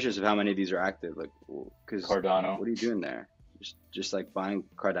 I'm suspicious of how many of these are active. Like, because Cardano. what are you doing there? Just like buying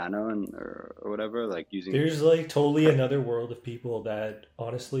Cardano or whatever, like using. There's like totally another world of people that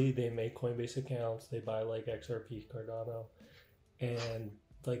honestly they make Coinbase accounts, they buy like XRP Cardano, and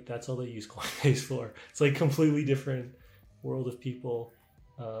like that's all they use Coinbase for. It's like completely different world of people.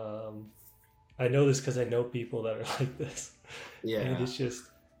 I know this because I know people that are like this. Yeah. And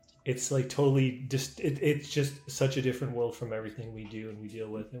it's like totally just it's just such a different world from everything we do and we deal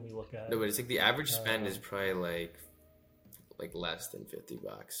with and we look at. No, but it's like the average spend is probably like less than $50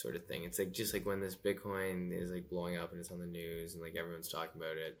 sort of thing. It's like just like when this Bitcoin is like blowing up and it's on the news and like everyone's talking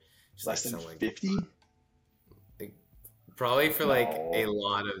about it. Just less like than someone 50? like probably for like No. a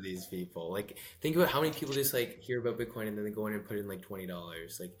lot of these people. Like think about how many people just like hear about Bitcoin and then they go in and put in like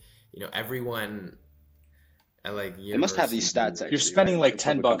 $20. Like everyone at like They must have these stats. Actually, You're spending right? like It's a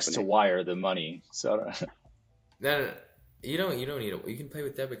 $10 public to company. wire the money. So No. You don't need it. You can pay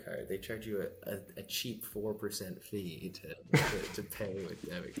with debit card. They charge you a cheap 4% fee to pay with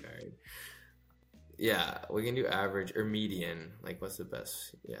debit card. Yeah, we can do average or median. Like, what's the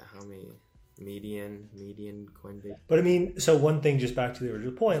best? Yeah, how many median Coinbase? But I mean, so one thing, just back to the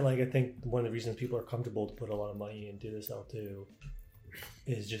original point, like I think one of the reasons people are comfortable to put a lot of money into this L2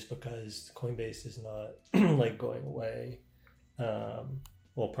 is just because Coinbase is not like going away.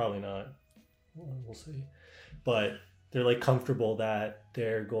 Well, probably not. We'll see. But they're like comfortable that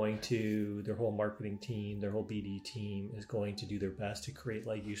their whole marketing team, their whole BD team is going to do their best to create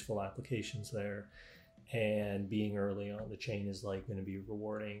like useful applications there. And being early on the chain is like going to be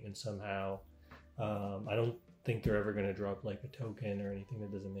rewarding, and somehow I don't think they're ever going to drop like a token or anything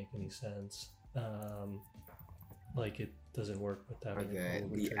that doesn't make any sense. Like doesn't work with that many. Okay,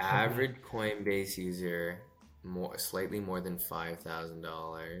 global the trade average Coinbase user slightly more than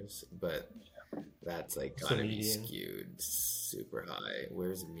 $5,000, but that's like What's the gotta be median? skewed super high.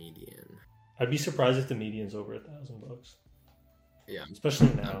 Where's the median? I'd be surprised if the median's over $1,000, Yeah, especially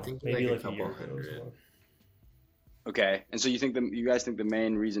I'm now. thinking Maybe like like a a year couple ago. As hundred. well. Okay, and so you guys think the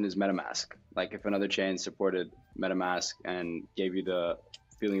main reason is MetaMask? Like if another chain supported MetaMask and gave you the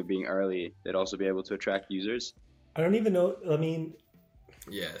feeling of being early, they'd also be able to attract users? I don't even know. I mean,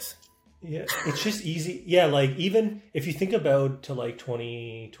 Yes. yeah, it's just easy. Yeah, like even if you think about to like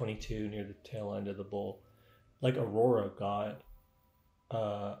 2022 near the tail end of the bull, like Aurora got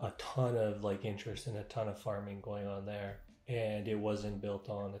a ton of like interest and a ton of farming going on there, and it wasn't built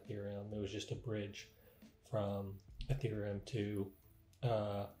on Ethereum. It was just a bridge from Ethereum to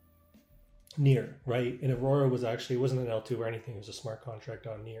Near, right? And Aurora was actually, it wasn't an L2 or anything. It was a smart contract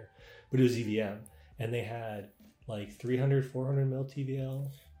on Near, but it was EVM, and they had like 300, 400 mil TVL,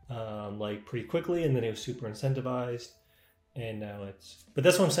 like pretty quickly, and then it was super incentivized, and now it's. But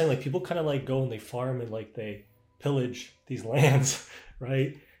that's what I'm saying. Like people kind of like go and they farm and like they pillage these lands,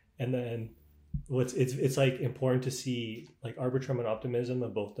 right? And then it's like important to see like Arbitrum and Optimism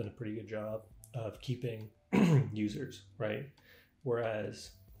have both done a pretty good job of keeping users, right? Whereas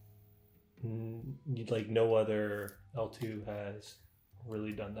like no other L2 has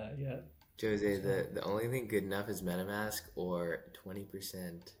really done that yet. Jose, the only thing good enough is MetaMask or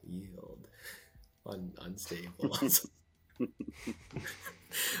 20% yield on stables.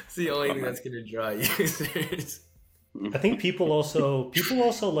 It's the only thing that's gonna draw users. I think people also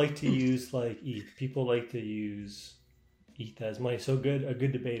like to use like ETH. People like to use ETH as money. So a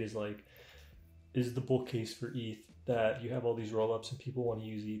good debate is like, is the bull case for ETH that you have all these rollups and people want to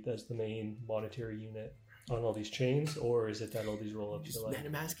use ETH as the main monetary unit on all these chains, or is it that all these rollups are like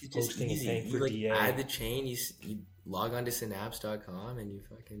MetaMask is just hosting and easy. paying You for like DA? add the chain, you log on to synapse.com and you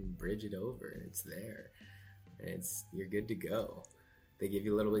fucking bridge it over and it's there. And you're good to go. They give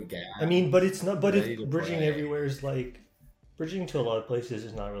you a little bit of gas. I mean, but it's not. But ready if to bridging play. everywhere is like bridging to a lot of places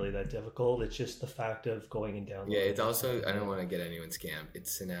is not really that difficult. It's just the fact of going and downloading. Yeah, it's also, I don't want to get anyone scammed.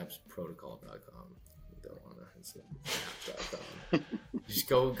 It's synapseprotocol.com. You don't want to synapse.com. Just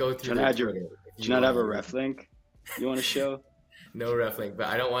go through their Twitter. Do you not have a ref link you want to show? No ref link, but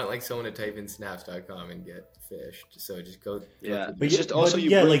I don't want like someone to type in snaps.com and get fished. So just go. Yeah, through but But it's yeah, just also but you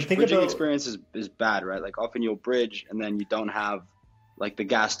yeah, bridge, like, think bridging about- experience is bad, right? Like often you'll bridge and then you don't have like the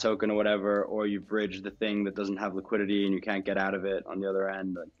gas token or whatever, or you bridge the thing that doesn't have liquidity and you can't get out of it on the other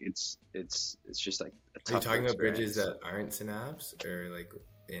end. Like it's just like a Are you tough talking about experience. bridges that aren't synapse or like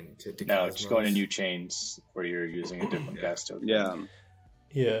to No, just going to Cosmos? new chains where you're using a different Yeah. gas token. Yeah,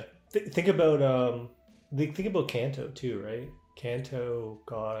 Yeah, think about think about Kanto too, right? Kanto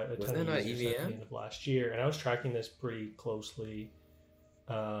got a ton Wasn't of it not users at the EVM? end of last year, and I was tracking this pretty closely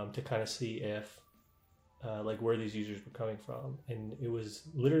to kind of see if like where these users were coming from, and it was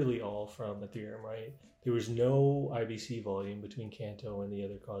literally all from Ethereum, right? There was no IBC volume between Kanto and the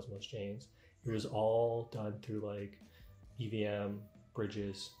other Cosmos chains. It was all done through like EVM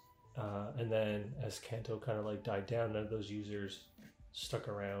bridges, and then as Kanto kind of like died down, none of those users stuck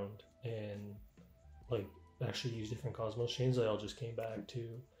around and like actually used different Cosmos chains. They all just came back to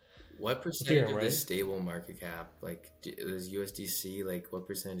What percentage Ethereum, of right? the stable market cap, like is USDC, like what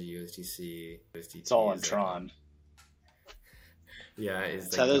percentage of USDC? It's all on is, like, Tron. Yeah, is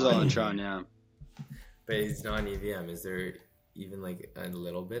so like there's all in non- Tron. Yeah, But it's not EVM. Is there even like a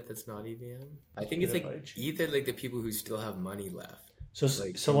little bit that's not EVM? I think it's Yeah, like like- either like the people who still have money left. So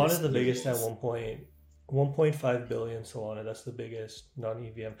Like, Solana's in the the biggest at stables. 1.5 billion Solana. That's the biggest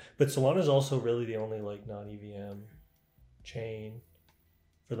non-EVM. But Solana's also really the only like non-EVM chain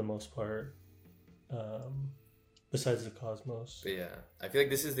for the most part, besides the Cosmos. But yeah, I feel like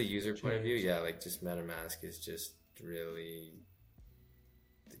this is the user point of view. Chains. Yeah, like just MetaMask is just really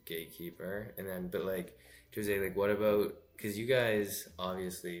the gatekeeper. And then, but like, Jose, like what about, because you guys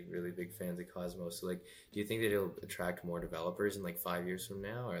obviously really big fans of Cosmos. So like, do you think that it'll attract more developers in like 5 years from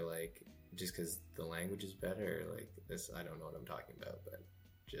now, or like just because the language is better? Or like this, I don't know what I'm talking about, but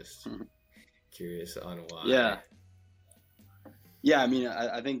just curious on why. yeah. I mean,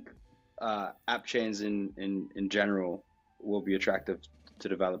 I think app chains in general will be attractive to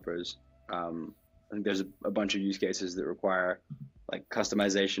developers. I think there's a bunch of use cases that require like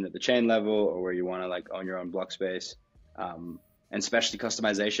customization at the chain level, or where you want to like own your own block space. And especially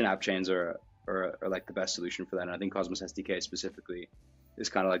customization, app chains are like the best solution for that. And I think Cosmos SDK specifically is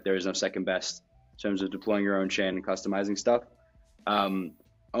kind of like there is no second best in terms of deploying your own chain and customizing stuff. Owning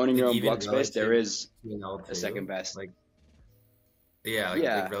your own even block space, there is You know, a second best. Like, yeah, like,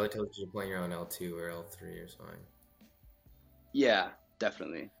 Yeah. like relative to deploying your own L2 or L3 or something. Yeah,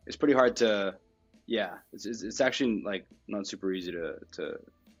 definitely. It's pretty hard to, yeah. It's actually like not super easy to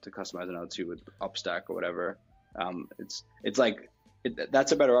customize an L2 with Upstack or whatever. It's like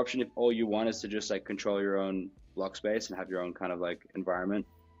that's a better option if all you want is to just like control your own block space and have your own kind of like environment.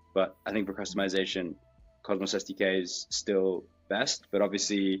 But I think for customization, Cosmos SDK is still best. But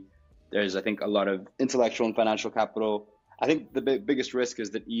obviously, there's I think a lot of intellectual and financial capital. I think the biggest risk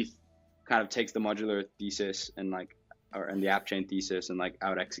is that ETH kind of takes the modular thesis and like and the app chain thesis and like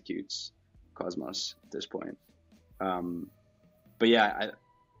out executes Cosmos at this point. But yeah,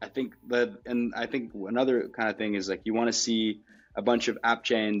 I think I think another kind of thing is like you want to see a bunch of app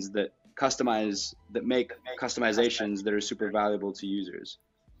chains that make customizations that are super valuable to users,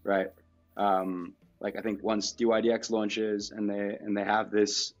 right? Like I think once DYDX launches and they have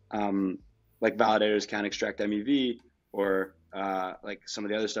this like validators can extract MEV or like some of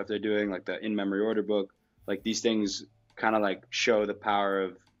the other stuff they're doing, like the in-memory order book, like these things kind of like show the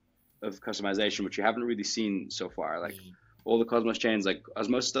power of customization, which you haven't really seen so far. Like all the Cosmos chains, like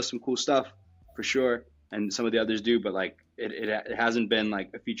Osmosis does some cool stuff for sure, and some of the others do, but like it hasn't been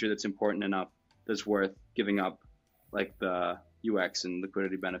like a feature that's important enough that's worth giving up like the UX and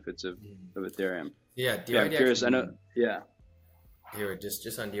liquidity benefits of Ethereum. Yeah, DYDX. Yeah, I'm curious. I know. Yeah. Here,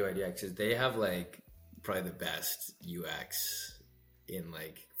 just on DYDX, is they have like probably the best UX in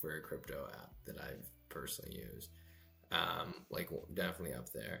like for a crypto app that I've personally used. Like definitely up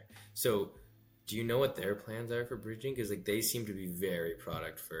there. So do you know what their plans are for bridging? Because like they seem to be very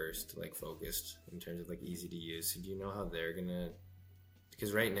product first, like focused in terms of like easy to use. So do you know how they're gonna?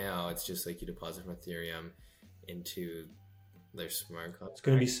 Because right now it's just like you deposit from Ethereum into their smart contract. It's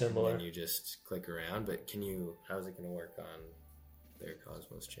gonna be similar. And then you just click around. But how's it gonna work on their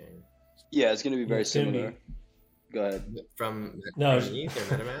Cosmos chain? Yeah, it's going to be very similar. Go ahead. From No, ETH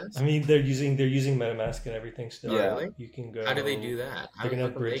or MetaMask? I mean, they're using MetaMask and everything still. Yeah. Really? You can go. How do they do that? How They're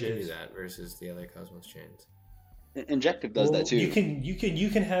gonna come they can do bridges. that versus the other Cosmos chains? Injective does that too. You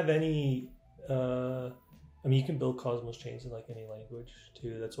can have any. I mean, you can build Cosmos chains in like any language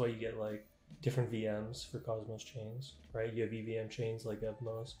too. That's why you get like different VMs for Cosmos chains, right? You have EVM chains like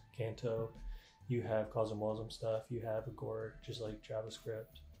Evmos, Canto. You have Cosmosm stuff. You have Agoric, just like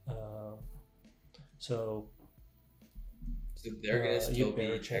JavaScript. So they're gonna still you be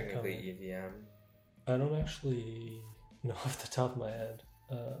better check technically on EVM. I don't actually know off the top of my head.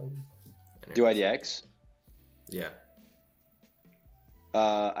 DYDX? Yeah.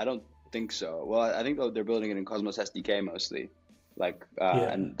 I don't think so. Well, I think they're building it in Cosmos SDK mostly. Like,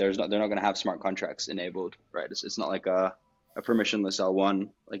 and they're not going to have smart contracts enabled, right? It's not like a permissionless L1.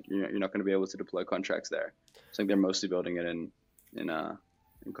 Like you're not going to be able to deploy contracts there. So I think they're mostly building it in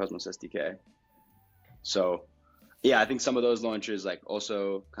Cosmos SDK. So, yeah, I think some of those launches, like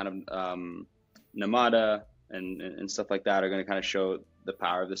also kind of Namada and stuff like that, are going to kind of show the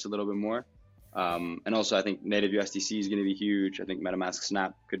power of this a little bit more. And also, I think native USDC is going to be huge. I think MetaMask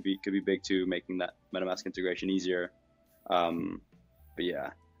Snap could be big too, making that MetaMask integration easier. But yeah,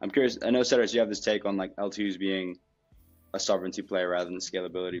 I'm curious. I know, Cedric, you have this take on like L2s being a sovereignty play rather than a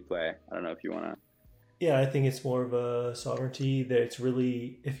scalability play. I don't know if you want to. Yeah, I think it's more of a sovereignty that it's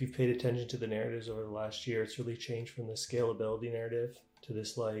really, if you've paid attention to the narratives over the last year, it's really changed from the scalability narrative to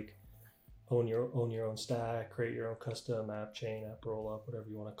this like own your own stack, create your own custom app chain, app roll up, whatever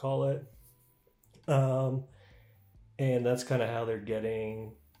you want to call it. And that's kind of how they're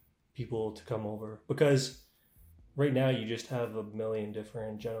getting people to come over, because right now you just have a million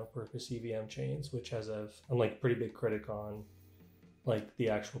different general purpose EVM chains, which I'm like pretty big critic on. Like the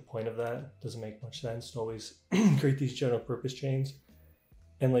actual point of that doesn't make much sense to always create these general purpose chains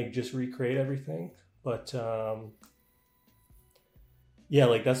and like just recreate everything. But yeah,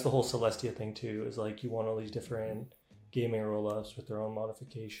 like that's the whole Celestia thing too, is like you want all these different gaming rollups with their own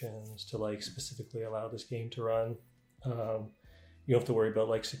modifications to like specifically allow this game to run. You don't have to worry about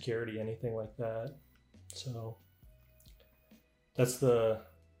like security, anything like that. So that's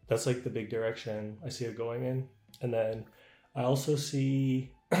like the big direction I see it going in. And then I also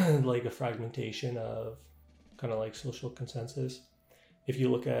see like a fragmentation of kind of like social consensus. If you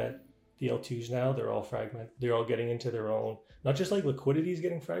look at the L2s now, they're all fragmented. They're all getting into their own, not just like liquidity is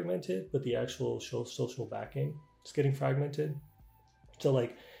getting fragmented, but the actual social backing is getting fragmented. So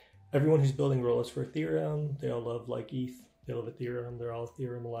like everyone who's building rollups for Ethereum, they all love like ETH, they love Ethereum, they're all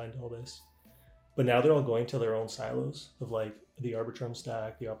Ethereum aligned, all this. But now they're all going to their own silos of like the Arbitrum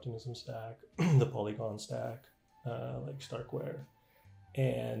stack, the Optimism stack, the Polygon stack, like Starkware.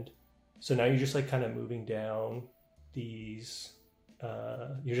 And so now you're just like kind of moving down these,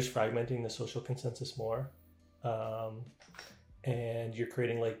 you're just fragmenting the social consensus more. And you're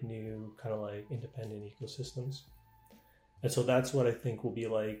creating like new kind of like independent ecosystems. And so that's what I think will be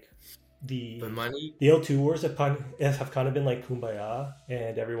like the money. The L2 wars have kind of been like kumbaya,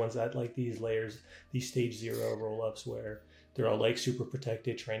 and everyone's at like these layers, these stage 0 roll-ups where they're all like super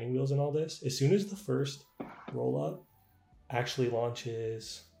protected training wheels and all this. As soon as the first roll-up actually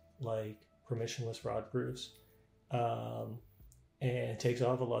launches like permissionless rod proofs, and takes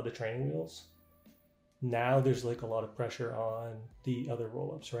off a lot of the training wheels, now there's like a lot of pressure on the other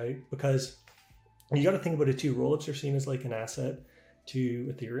roll-ups, right? Because you got to think about it too. Roll-ups are seen as like an asset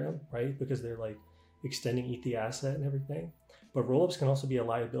to Ethereum, right? Because they're like extending ETH asset and everything. But roll-ups can also be a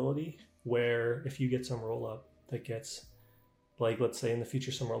liability where if you get some roll-up that gets, like, let's say in the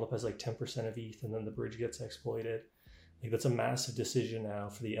future, some roll-up has like 10% of ETH and then the bridge gets exploited. Like, that's a massive decision now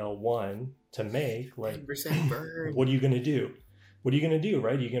for the L1 to make. Like, 10% burn. what are you going to do? What are you going to do,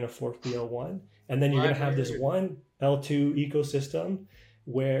 right? You're going to fork the L1, and then you're going to have this one L2 ecosystem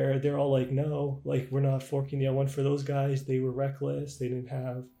where they're all like, no, like, we're not forking the L1 for those guys. They were reckless. They didn't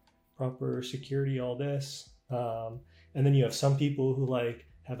have proper security, all this. And then you have some people who like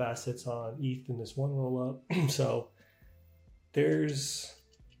have assets on ETH in this one roll up. So there's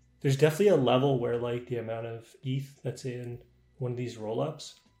definitely a level where like the amount of ETH that's in one of these roll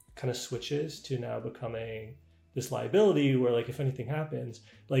ups kind of switches to now becoming this liability where like if anything happens,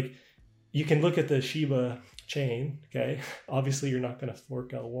 like you can look at the Shiba chain, okay? Obviously you're not going to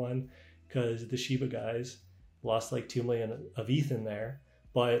fork L1 because the Shiba guys lost like 2 million of ETH in there,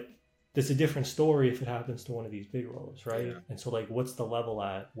 but it's a different story if it happens to one of these big roll-ups, right? Yeah. And so like what's the level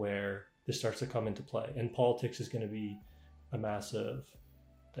at where this starts to come into play? And politics is going to be a massive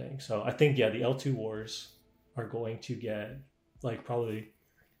thing. So I think, yeah, the L2 wars are going to get like probably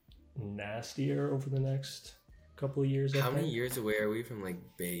nastier over the next couple of years. How many years away are we from like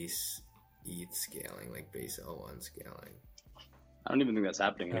base ETH scaling, like base L1 scaling? I don't even think that's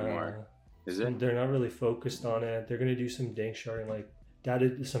happening anymore. Is it? They're not really focused on it. They're going to do some dank sharding, like data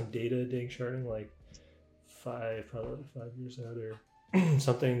dank sharding, like probably 5 years out or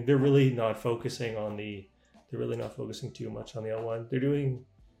something. They're really not focusing too much on the L1. They're doing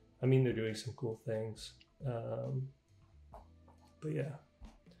some cool things. But yeah,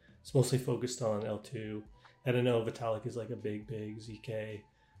 it's mostly focused on L2. And I know Vitalik is like a big ZK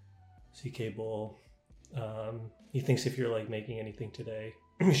bull. He thinks if you're like making anything today,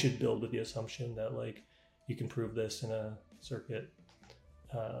 you should build with the assumption that like you can prove this in a circuit,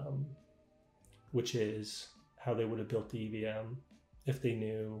 which is how they would have built the EVM if they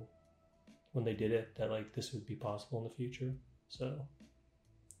knew when they did it that like this would be possible in the future. So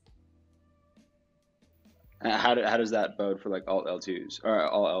how does that bode for like alt L2s or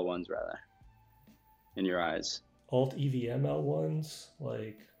all L1s rather, in your eyes? Alt EVM L1s,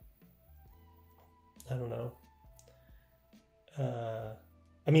 like, I don't know.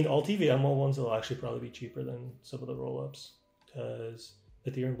 I mean, alt EVM L1s will actually probably be cheaper than some of the rollups because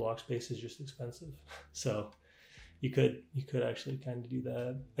Ethereum block space is just expensive. So you could actually kind of do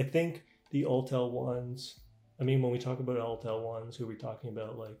that. I think the alt L1s, I mean, when we talk about alt L1s, who are we talking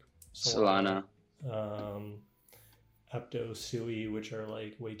about? Like Solana, Aptos, Sui, which are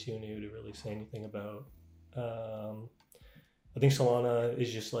like way too new to really say anything about. I think Solana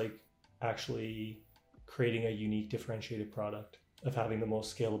is just like actually creating a unique differentiated product of having the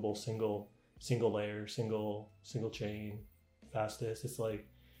most scalable single layer, single chain, fastest. It's like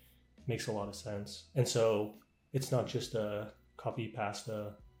makes a lot of sense. And so it's not just a copy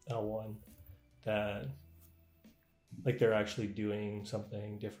pasta L1 that like they're actually doing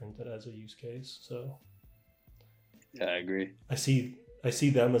something different that has a use case. So yeah, I agree. I see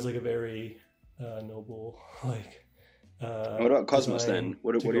them as like a very noble like what about Cosmos then?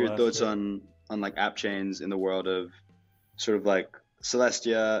 What are your thoughts on like app chains in the world of sort of like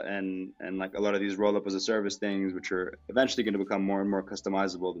Celestia and like a lot of these roll up as a service things, which are eventually going to become more and more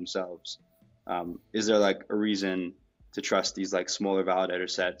customizable themselves? Is there like a reason to trust these like smaller validator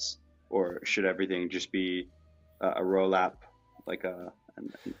sets, or should everything just be a roll app like a?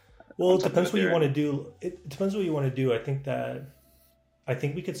 Well, it depends what you want to do. It depends what you want to do. I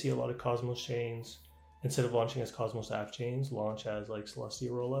think we could see a lot of Cosmos chains, instead of launching as Cosmos app chains, launch as like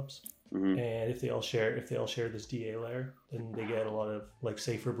Celestia rollups. Mm-hmm. And if they all share this DA layer, then they get a lot of like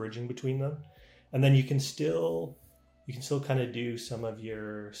safer bridging between them. And then you can still kind of do some of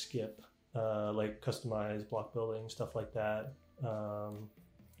your skip, like customized block building, stuff like that,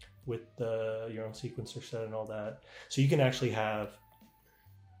 with your own sequencer set and all that. So you can actually have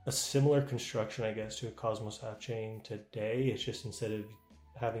a similar construction, I guess, to a Cosmos app chain today. It's just instead of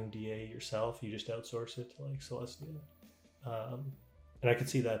having DA yourself, you just outsource it to like Celestia. And I could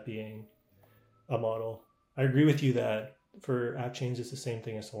see that being a model. I agree with you that for app chains, it's the same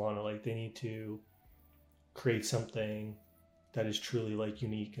thing as Solana. Like they need to create something that is truly like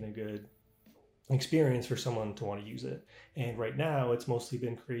unique and a good experience for someone to want to use it. And right now it's mostly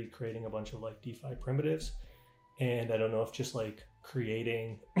been creating a bunch of like DeFi primitives. And I don't know if just like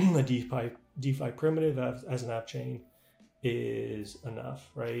creating a DeFi primitive as an app chain is enough,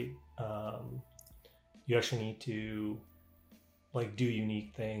 right? You actually need to like do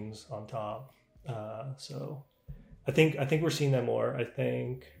unique things on top. So I think we're seeing that more. I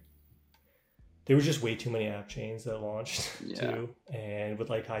think there was just way too many app chains that launched too, and with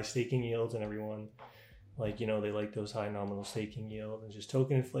like high staking yields, and everyone like, you know, they like those high nominal staking yield and just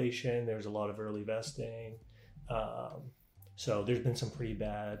token inflation. There was a lot of early vesting. So there's been some pretty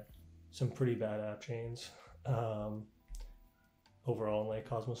bad app chains overall in like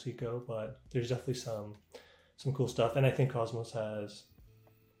Cosmos Eco, but there's definitely some cool stuff. And I think Cosmos has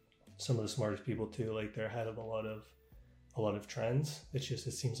some of the smartest people too. Like they're ahead of a lot of trends. It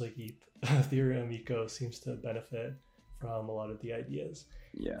seems like Ethereum Eco seems to benefit from a lot of the ideas.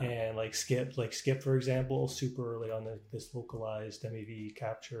 Yeah. And like Skip, for example, super early on this localized MEV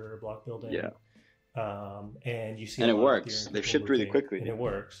capture block building. Yeah. And you see, and it works. They've shipped really quickly, and it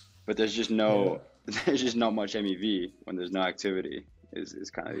works. But there's just there's just not much MEV when there's no activity. Is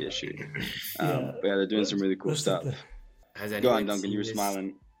kind of the issue. But yeah, they're doing some really cool stuff. Go on, Duncan. You were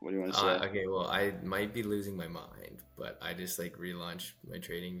smiling. What do you want to say? Okay, well, I might be losing my mind, but I just like relaunched my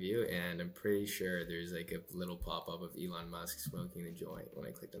trading view, and I'm pretty sure there's like a little pop-up of Elon Musk smoking the joint when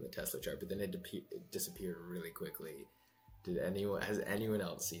I clicked on the Tesla chart, but then it disappeared really quickly. Has anyone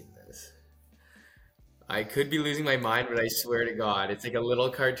else seen this? I could be losing my mind, but I swear to God, it's like a little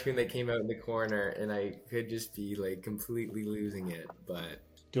cartoon that came out in the corner, and I could just be like completely losing it. But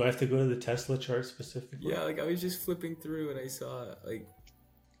do I have to go to the Tesla chart specifically? Yeah, like I was just flipping through and I saw like,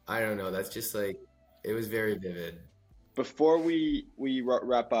 I don't know. That's just like, it was very vivid. Before we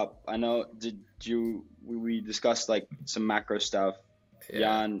wrap up, I know we discussed like some macro stuff. Yeah.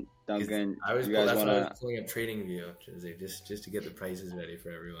 Jan, Duncan, you guys want to? I was pulling up trading view, just to get the prices ready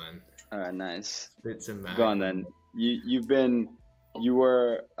for everyone. All right, nice. Some Go on then. You've had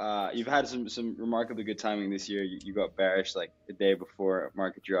some remarkably good timing this year. You got bearish like the day before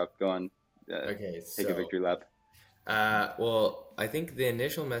market drop. Go on. Take a victory lap. Well, I think the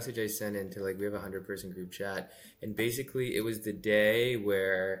initial message I sent into like, we have a 100-person group chat, and basically it was the day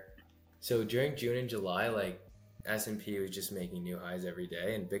where, so during June and July, like S&P was just making new highs every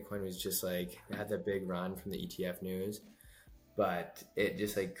day, and Bitcoin was just like, it had that big run from the ETF news, but it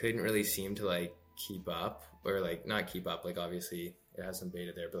just like couldn't really seem to like keep up, or like not keep up, like obviously it has some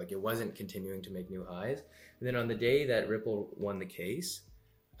beta there, but like it wasn't continuing to make new highs. And then on the day that Ripple won the case,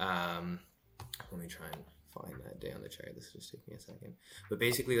 let me try and find that day on the chart. This is just taking me a second. But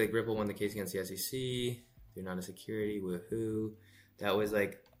basically, like Ripple won the case against the SEC. They're not a security. Woohoo! That was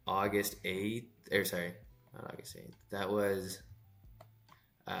like August 8th. Or sorry, not August 8th.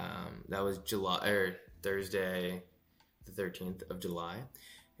 That was July or Thursday, the 13th of July,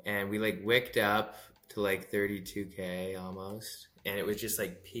 and we like wicked up to like 32K almost, and it was just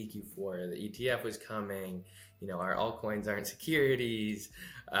like peak euphoria. The ETF was coming. You know, our altcoins aren't securities.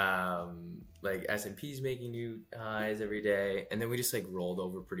 Like S&P's making new highs every day. And then we just like rolled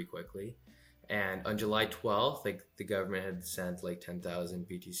over pretty quickly. And on July 12th, like the government had sent like 10,000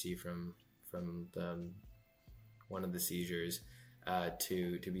 BTC from one of the seizures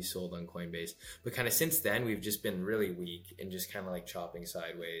to be sold on Coinbase. But kind of since then, we've just been really weak and just kind of like chopping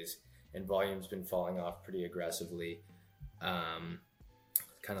sideways. And volume's been falling off pretty aggressively. Kind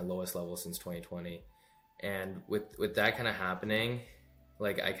of lowest level since 2020. And with that kind of happening,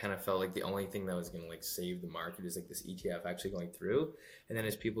 like I kind of felt like the only thing that was going to like save the market is like this ETF actually going through. And then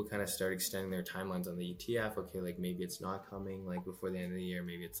as people kind of start extending their timelines on the ETF, okay, like maybe it's not coming like before the end of the year,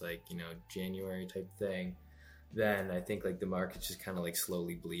 maybe it's like, you know, January type thing. Then I think like the market's just kind of like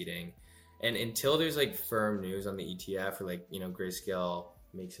slowly bleeding. And until there's like firm news on the ETF, or like, you know, Grayscale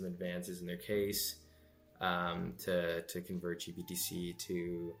makes some advances in their case to convert GBTC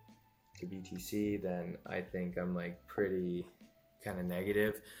to BTC, then I think I'm like pretty kind of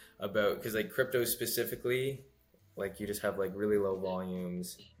negative about, because like crypto specifically, like you just have like really low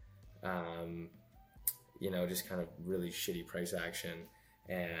volumes, you know, just kind of really shitty price action.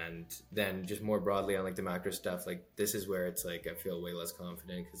 And then just more broadly on like the macro stuff, like this is where it's like I feel way less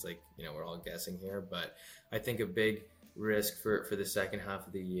confident, because like, you know, we're all guessing here. But I think a big risk for the second half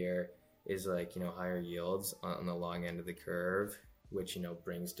of the year is like, you know, higher yields on the long end of the curve, which, you know,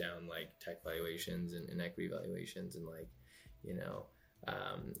 brings down like tech valuations and equity valuations, and like, you know,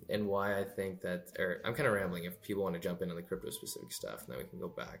 and why I think that, or I'm kind of rambling. If people want to jump into the crypto specific stuff, then we can go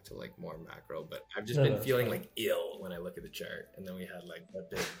back to like more macro, but I've just been feeling like ill when I look at the chart, and then we had like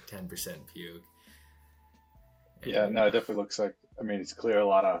that big 10% puke. Yeah, no, it definitely looks like, I mean, it's clear a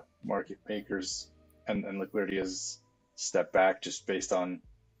lot of market makers and liquidity has stepped back just based on,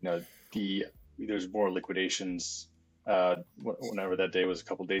 the there's more liquidations whenever that day was a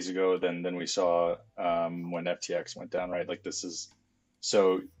couple days ago than we saw when FTX went down, right? Like this is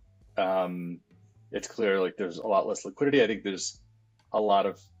so it's clear like there's a lot less liquidity. I think there's a lot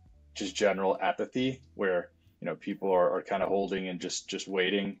of just general apathy where, people are kind of holding and just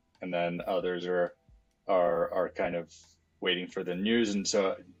waiting, and then others are kind of waiting for the news. And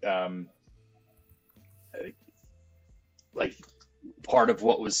so like part of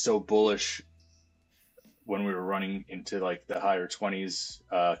what was so bullish when we were running into like the higher 20s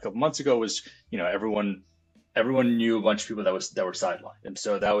a couple months ago was, everyone knew a bunch of people that were sidelined, and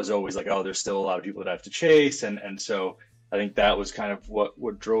so that was always like, oh, there's still a lot of people that I have to chase, and so I think that was kind of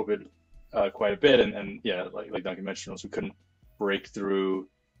what drove it quite a bit. And yeah, like Duncan mentioned, we couldn't break through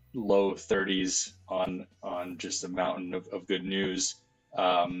low 30s on just a mountain of good news.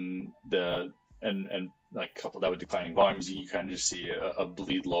 And like coupled that with declining volumes, you kind of just see a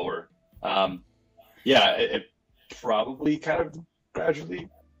bleed lower. Yeah, it probably kind of gradually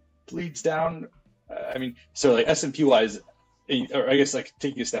bleeds down. I mean, so like S&P wise, or I guess like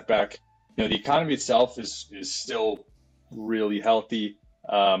taking a step back, the economy itself is still really healthy.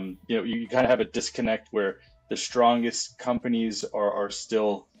 You kind of have a disconnect where the strongest companies are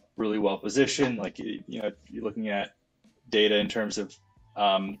still really well positioned. Like, if you're looking at data in terms of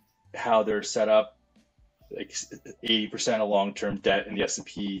how they're set up, like 80% of long-term debt in the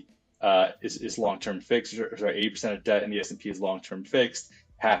S&P is long-term fixed. Sorry, 80% of debt in the S&P is long-term fixed.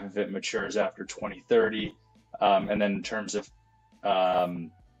 Half of it matures after 2030. And then in terms of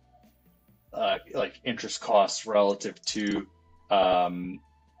like interest costs relative to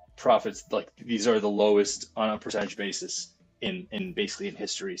profits, like these are the lowest on a percentage basis in basically in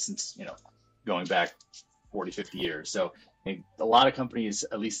history since, going back 40, 50 years. So I think a lot of companies,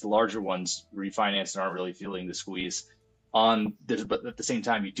 at least the larger ones, refinance and aren't really feeling the squeeze on this. But at the same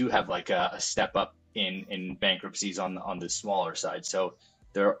time, you do have like a step up in bankruptcies on the smaller side. So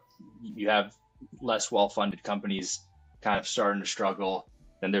you have less well-funded companies kind of starting to struggle.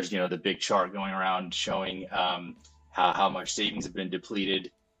 Then there's, the big chart going around showing how much savings have been depleted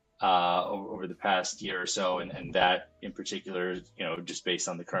over the past year or so. And that in particular, just based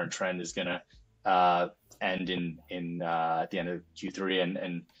on the current trend, is going to end in at the end of Q3.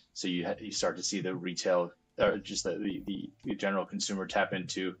 And so you start to see the retail, or just the general consumer tap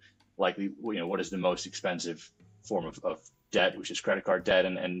into likely, what is the most expensive form of debt, which is credit card debt.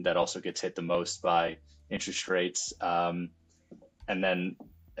 And that also gets hit the most by interest rates. And then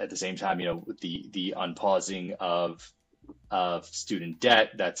at the same time, with the unpausing of student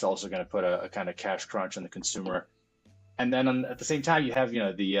debt, that's also going to put a kind of cash crunch on the consumer. And then at the same time, you have,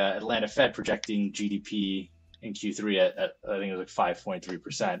 the Atlanta Fed projecting GDP in Q3 at I think it was like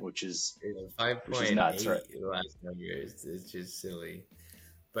 5.3%, which is 5.8 nuts, right? The last number is just silly.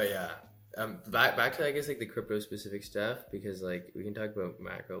 But yeah, back to I guess like the crypto specific stuff, because like we can talk about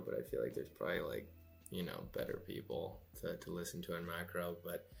macro, but I feel like there's probably like better people to listen to on macro.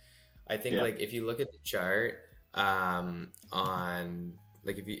 But I think like if you look at the chart on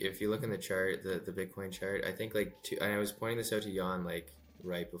like if you look in the chart, the Bitcoin chart, I think like and I was pointing this out to Jan like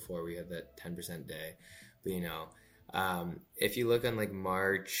right before we had that 10% day, but if you look on like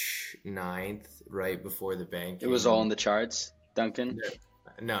March 9th, right before the bank, it was all in the charts, Duncan.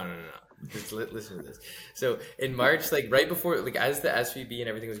 No. Just listen to this. So in March, like right before, like as the SVB and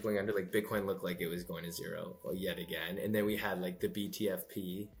everything was going under, like Bitcoin looked like it was going to zero yet again. And then we had like the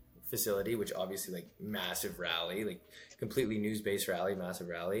BTFP facility, which obviously like massive rally, like completely news-based rally, massive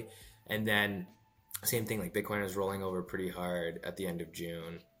rally. And then same thing, like Bitcoin was rolling over pretty hard at the end of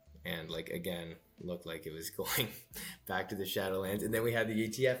June. And like, again, looked like it was going back to the Shadowlands. And then we had the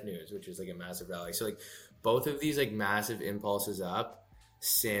ETF news, which was like a massive rally. So like both of these like massive impulses up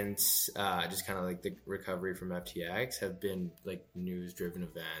since just kind of like the recovery from FTX have been like news driven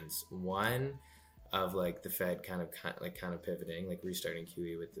events. One of like the Fed kind of pivoting, like restarting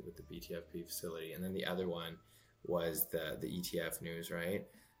QE with the BTFP facility, and then the other one was the ETF news, right?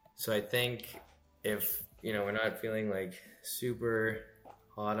 So I think if we're not feeling like super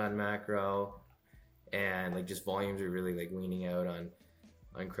hot on macro and like just volumes are really like weaning out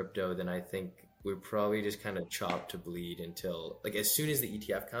on crypto, then I think we're probably just kind of chopped to bleed until like as soon as the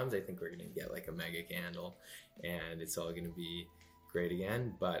ETF comes, I think we're going to get like a mega candle and it's all going to be great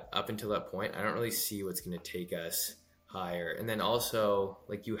again. But up until that point, I don't really see what's going to take us higher. And then also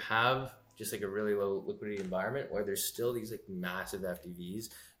like you have just like a really low liquidity environment where there's still these like massive FDVs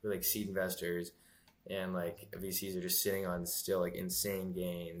where like seed investors and like VCs are just sitting on still like insane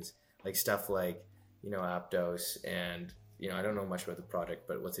gains, like stuff like Aptos, and I don't know much about the project,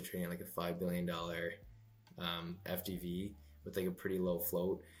 but what's it trading at, like a $5 billion FDV with like a pretty low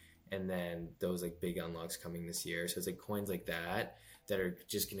float, and then those like big unlocks coming this year. So it's like coins like that are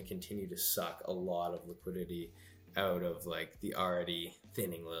just going to continue to suck a lot of liquidity out of like the already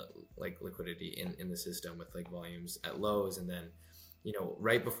thinning liquidity in the system, with like volumes at lows. And then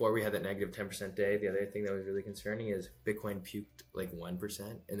right before we had that negative 10% day, the other thing that was really concerning is Bitcoin puked like 1%,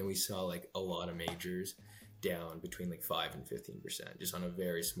 and then we saw like a lot of majors down between like 5 and 15% just on a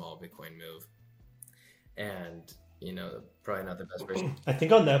very small Bitcoin move. And probably not the best person. I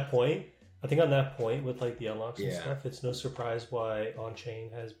think on that point with like the unlocks and stuff, it's no surprise why on-chain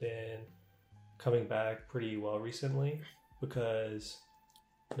has been coming back pretty well recently, because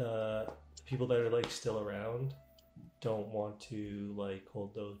the people that are like still around don't want to like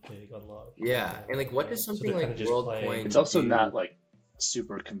hold those big unlocks. Yeah, and like what does something like WorldCoin? It's also not like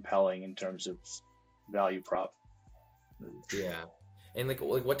super compelling in terms of value prop. Yeah. And like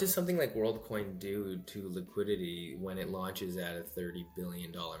what does something like WorldCoin do to liquidity when it launches at a $30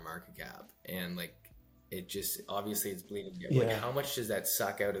 billion market cap? And like it just, obviously it's bleeding. Yeah. Like how much does that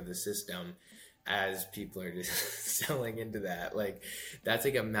suck out of the system as people are just selling into that? Like that's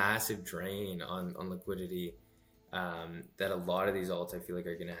like a massive drain on liquidity that a lot of these alts I feel like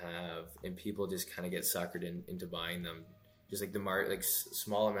are going to have, and people just kind of get suckered into buying them. Just like the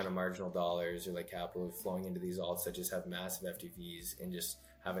small amount of marginal dollars or like capital flowing into these alts that just have massive FTVs and just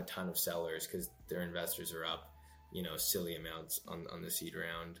have a ton of sellers because their investors are up, silly amounts on the seed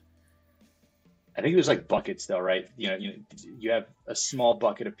round. I think there's like buckets though, right? You have a small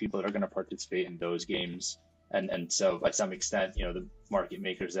bucket of people that are going to participate in those games, and so by some extent, the market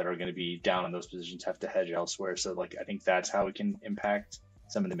makers that are going to be down in those positions have to hedge elsewhere. So like I think that's how it can impact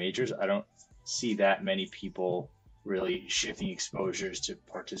some of the majors. I don't see that many people really shifting exposures to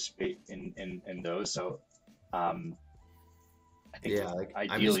participate in those. So I think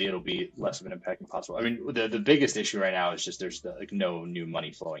ideally it'll be less of an impact than possible. I mean, the biggest issue right now is just there's no new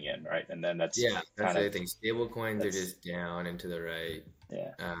money flowing in, right? And then that's the other thing. Stable coins are just down and to the right.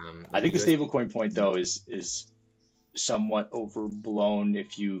 Yeah. I think the stablecoin point though is somewhat overblown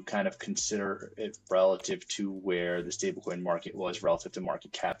if you kind of consider it relative to where the stablecoin market was relative to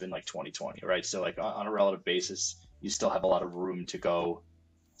market cap in like 2020, right? So like on a relative basis, you still have a lot of room to go.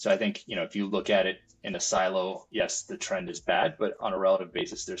 So I think, if you look at it in a silo, yes, the trend is bad, but on a relative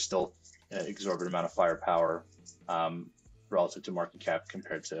basis, there's still an exorbitant amount of firepower relative to market cap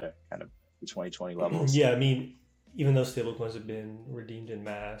compared to kind of the 2020 levels. Yeah, I mean, even though stablecoins have been redeemed in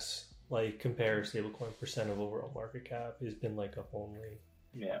mass, like compare stablecoin percent of overall market cap has been like up only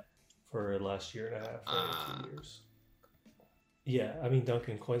for the last year and a half, 2 years. Yeah, I mean,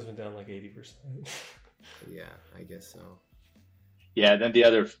 Duncan, coins went down like 80%. Yeah, I guess so. Yeah, then the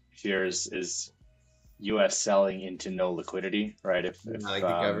other fear is U.S. selling into no liquidity, right? If the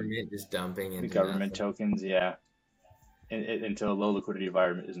government just dumping into the government tokens, into a low liquidity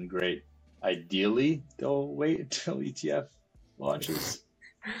environment isn't great. Ideally, they'll wait until ETF launches.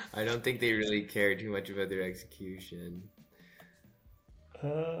 I don't think they really care too much about their execution.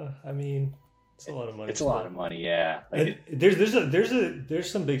 I mean, it's a lot of money. It's a lot of money, yeah.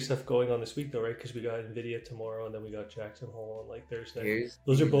 There's some big stuff going on this week though, right? Because we got Nvidia tomorrow, and then we got Jackson Hole on like Thursday.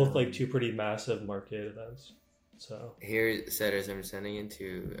 Those are both like two pretty massive market events. So here, Setters, I'm sending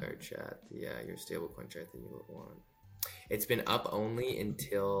into our chat. Yeah, your stablecoin chart that you will want. It's been up only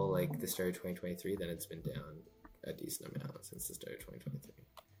until like the start of 2023. Then it's been down a decent amount since the start of 2023.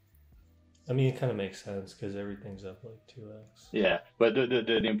 I mean, it kind of makes sense because everything's up like 2x. Yeah, but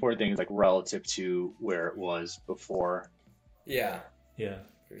the important thing is like relative to where it was before. Yeah, yeah,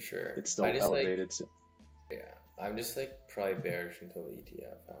 for sure. It's still elevated. I'm just like probably bearish until the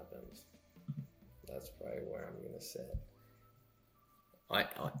ETF happens. That's probably where I'm gonna sit.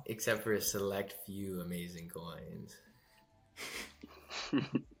 Except for a select few amazing coins.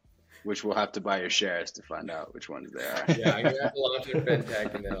 Which we'll have to buy your shares to find out which ones they are. Yeah, I'm gonna have to launch a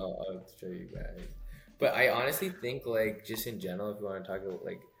FinTech and then I'll show you guys. But I honestly think like just in general, if you want to talk about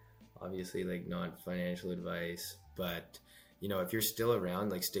like obviously like not financial advice, but if you're still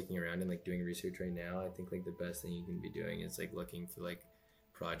around, like sticking around and like doing research right now, I think like the best thing you can be doing is like looking for like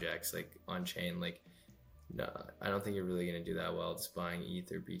projects like on chain. Like no, I don't think you're really gonna do that well just buying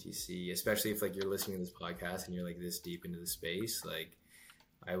ETH or BTC, especially if like you're listening to this podcast and you're like this deep into the space. Like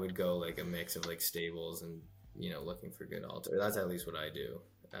I would go like a mix of like stables and looking for good alts. Or that's at least what I do,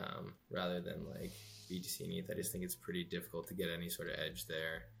 rather than like BTC and ETH. I just think it's pretty difficult to get any sort of edge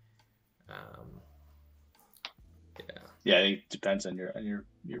there. Yeah, I think it depends on your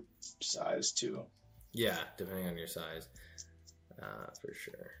size too. Yeah, depending on your size, for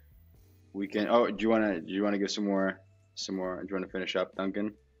sure. we can. Oh, do you wanna give some more? Do you want to finish up,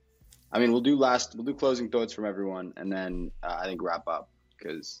 Duncan? I mean, we'll do closing thoughts from everyone, and then I think wrap up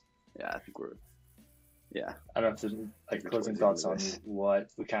because I think I don't have to like closing thoughts on what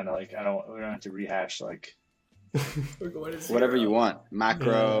we kind of like. We don't have to rehash like We're going to whatever you want.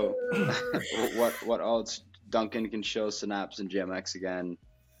 Macro, what else? Duncan can show Synapse and GMX again.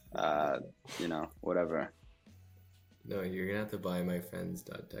 Whatever. No, you're gonna have to buy my friends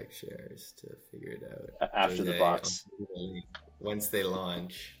 .tech shares to figure it out after the box. Once they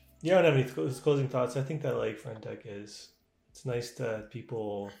launch. You don't have any closing thoughts. I think that like FriendTech it's nice that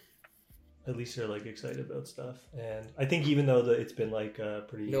people at least are like excited about stuff, and I think even though it's been like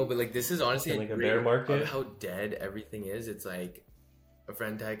pretty but like this is honestly like a bear market of how dead everything is. It's like a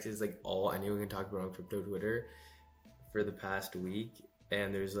FriendTech is like all anyone can talk about on crypto Twitter for the past week,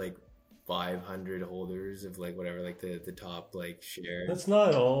 and there's like 500 holders of like whatever, like the top like share. That's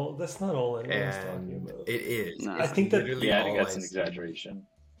not all anyone's talking about. It is. Nah. I think that I think that's an exaggeration.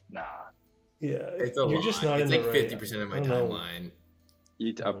 Nah. Yeah, it's a you're lot. just not it's in like the 50% of my I don't know. timeline. You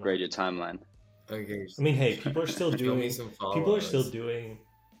need to upgrade your timeline. Okay. I mean, hey, people are still Show me doing. some People are still follows. doing.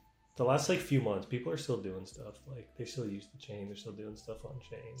 The last like few months, people are still doing stuff. Like they still use the chain. They're still doing stuff on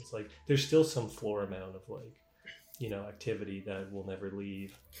chain. It's like there's still some floor amount of like, activity that will never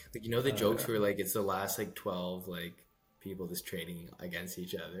leave. Like the jokes were like it's the last like 12 like people just trading against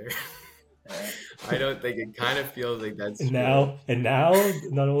each other. I don't think it kind of feels like that's And true. now,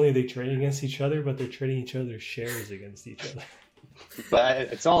 not only are they trading against each other, but they're trading each other's shares against each other. But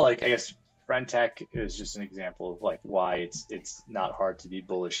it's all like, I guess FriendTech is just an example of like why it's not hard to be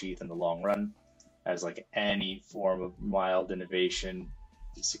bullish ETH in the long run, as like any form of mild innovation,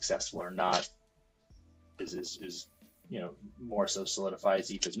 successful or not, is more so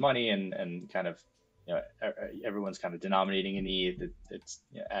solidifies ETH as money and kind of everyone's kind of denominating in ETH. It's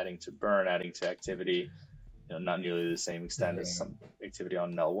adding to burn, adding to activity, not nearly the same extent as some activity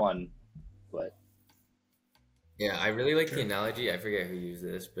on L1, but. Yeah, I really like the analogy. I forget who used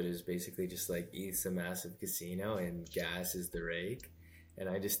this, but it's basically just like ETH's a massive casino and gas is the rake. And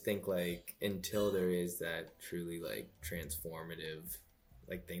I just think like until there is that truly like transformative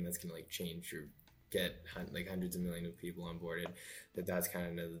like thing that's gonna like change your get like hundreds of millions of people onboarded, that's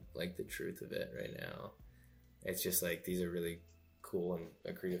kind of like the truth of it right now. It's just like these are really cool and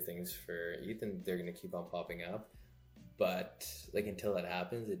accretive things for ETH, and they're gonna keep on popping up. But like until that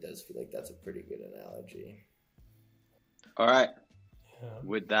happens, it does feel like that's a pretty good analogy. All right. Yeah.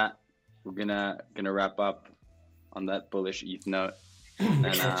 With that, we're gonna wrap up on that bullish ETH note. And,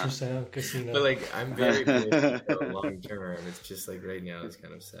 Ultrasound casino. But like I'm very bullish long term. It's just like right now it's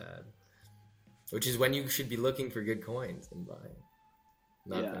kind of sad. Which is when you should be looking for good coins and buying.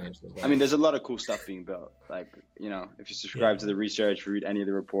 Not financial advice. I mean, there's a lot of cool stuff being built. Like, if you subscribe to the research, read any of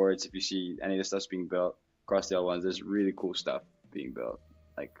the reports, if you see any of the stuff's being built across the L1s, there's really cool stuff being built.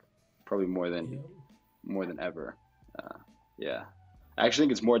 Like, probably more than ever. I actually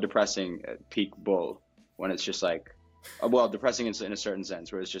think it's more depressing at peak bull when it's just like, depressing in a certain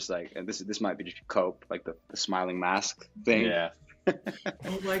sense, where it's just like, and this might be just cope, like the smiling mask thing. Yeah.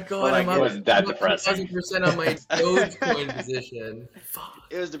 Oh my god, Like, I'm was up that depressing? 1,000% on my Dogecoin position. Fuck.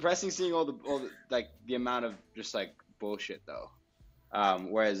 It was depressing seeing all the like the amount of just like bullshit though.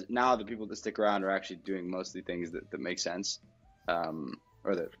 Whereas now the people that stick around are actually doing mostly things that make sense,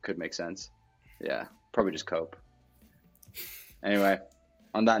 or that could make sense. Yeah, probably just cope. Anyway,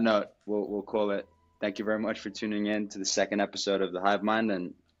 on that note, we'll call it. Thank you very much for tuning in to the second episode of the Hive Mind,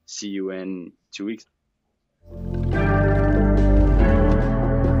 and see you in 2 weeks.